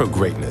 Search for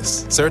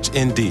greatness. Search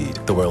Indeed,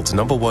 the world's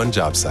 #1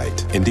 job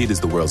site. Indeed is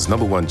the world's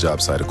 #1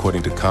 job site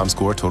according to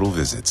ComScore total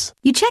visits.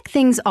 You check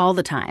things all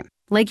the time,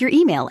 like your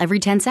email every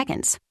 10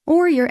 seconds,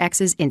 or your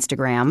ex's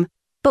Instagram.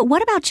 But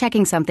what about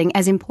checking something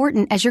as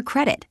important as your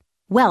credit?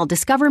 Well,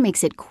 Discover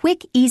makes it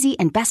quick, easy,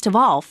 and best of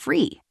all,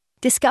 free.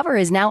 Discover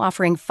is now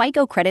offering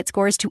FICO credit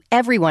scores to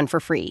everyone for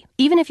free,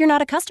 even if you're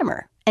not a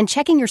customer. And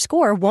checking your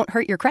score won't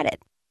hurt your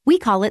credit. We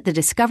call it the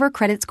Discover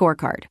Credit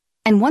Scorecard.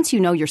 And once you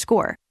know your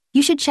score,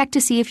 you should check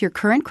to see if your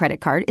current credit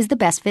card is the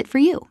best fit for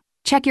you.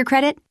 Check your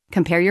credit,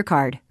 compare your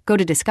card. Go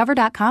to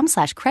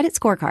discover.com/credit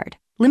scorecard.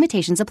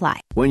 Limitations apply.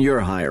 When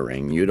you're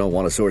hiring, you don't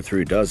want to sort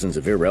through dozens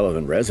of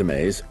irrelevant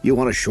resumes. You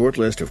want a short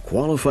list of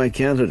qualified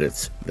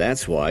candidates.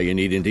 That's why you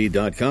need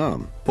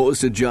Indeed.com.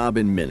 Post a job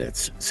in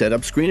minutes. Set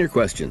up screener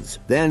questions.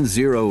 Then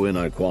zero in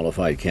on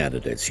qualified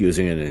candidates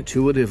using an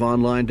intuitive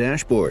online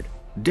dashboard.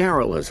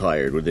 Daryl has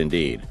hired with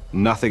Indeed.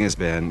 Nothing has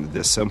been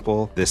this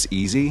simple, this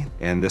easy,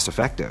 and this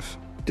effective.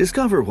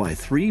 Discover why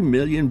 3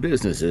 million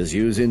businesses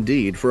use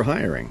Indeed for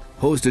hiring.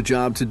 Post a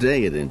job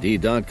today at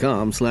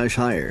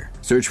Indeed.com/hire.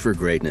 Search for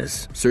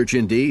greatness. Search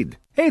Indeed.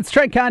 Hey, it's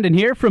Trent Condon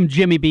here from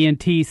Jimmy B and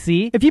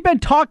TC. If you've been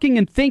talking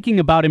and thinking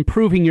about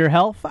improving your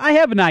health, I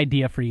have an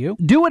idea for you.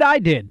 Do what I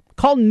did.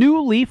 Call New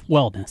Leaf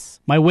Wellness.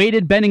 My weight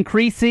had been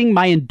increasing,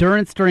 my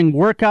endurance during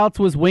workouts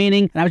was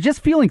waning, and I was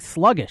just feeling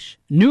sluggish.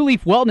 New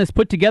Leaf Wellness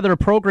put together a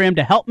program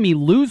to help me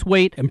lose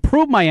weight,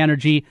 improve my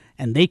energy,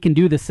 and they can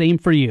do the same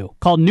for you.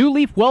 Call New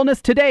Leaf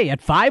Wellness today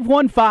at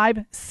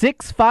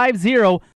 515-650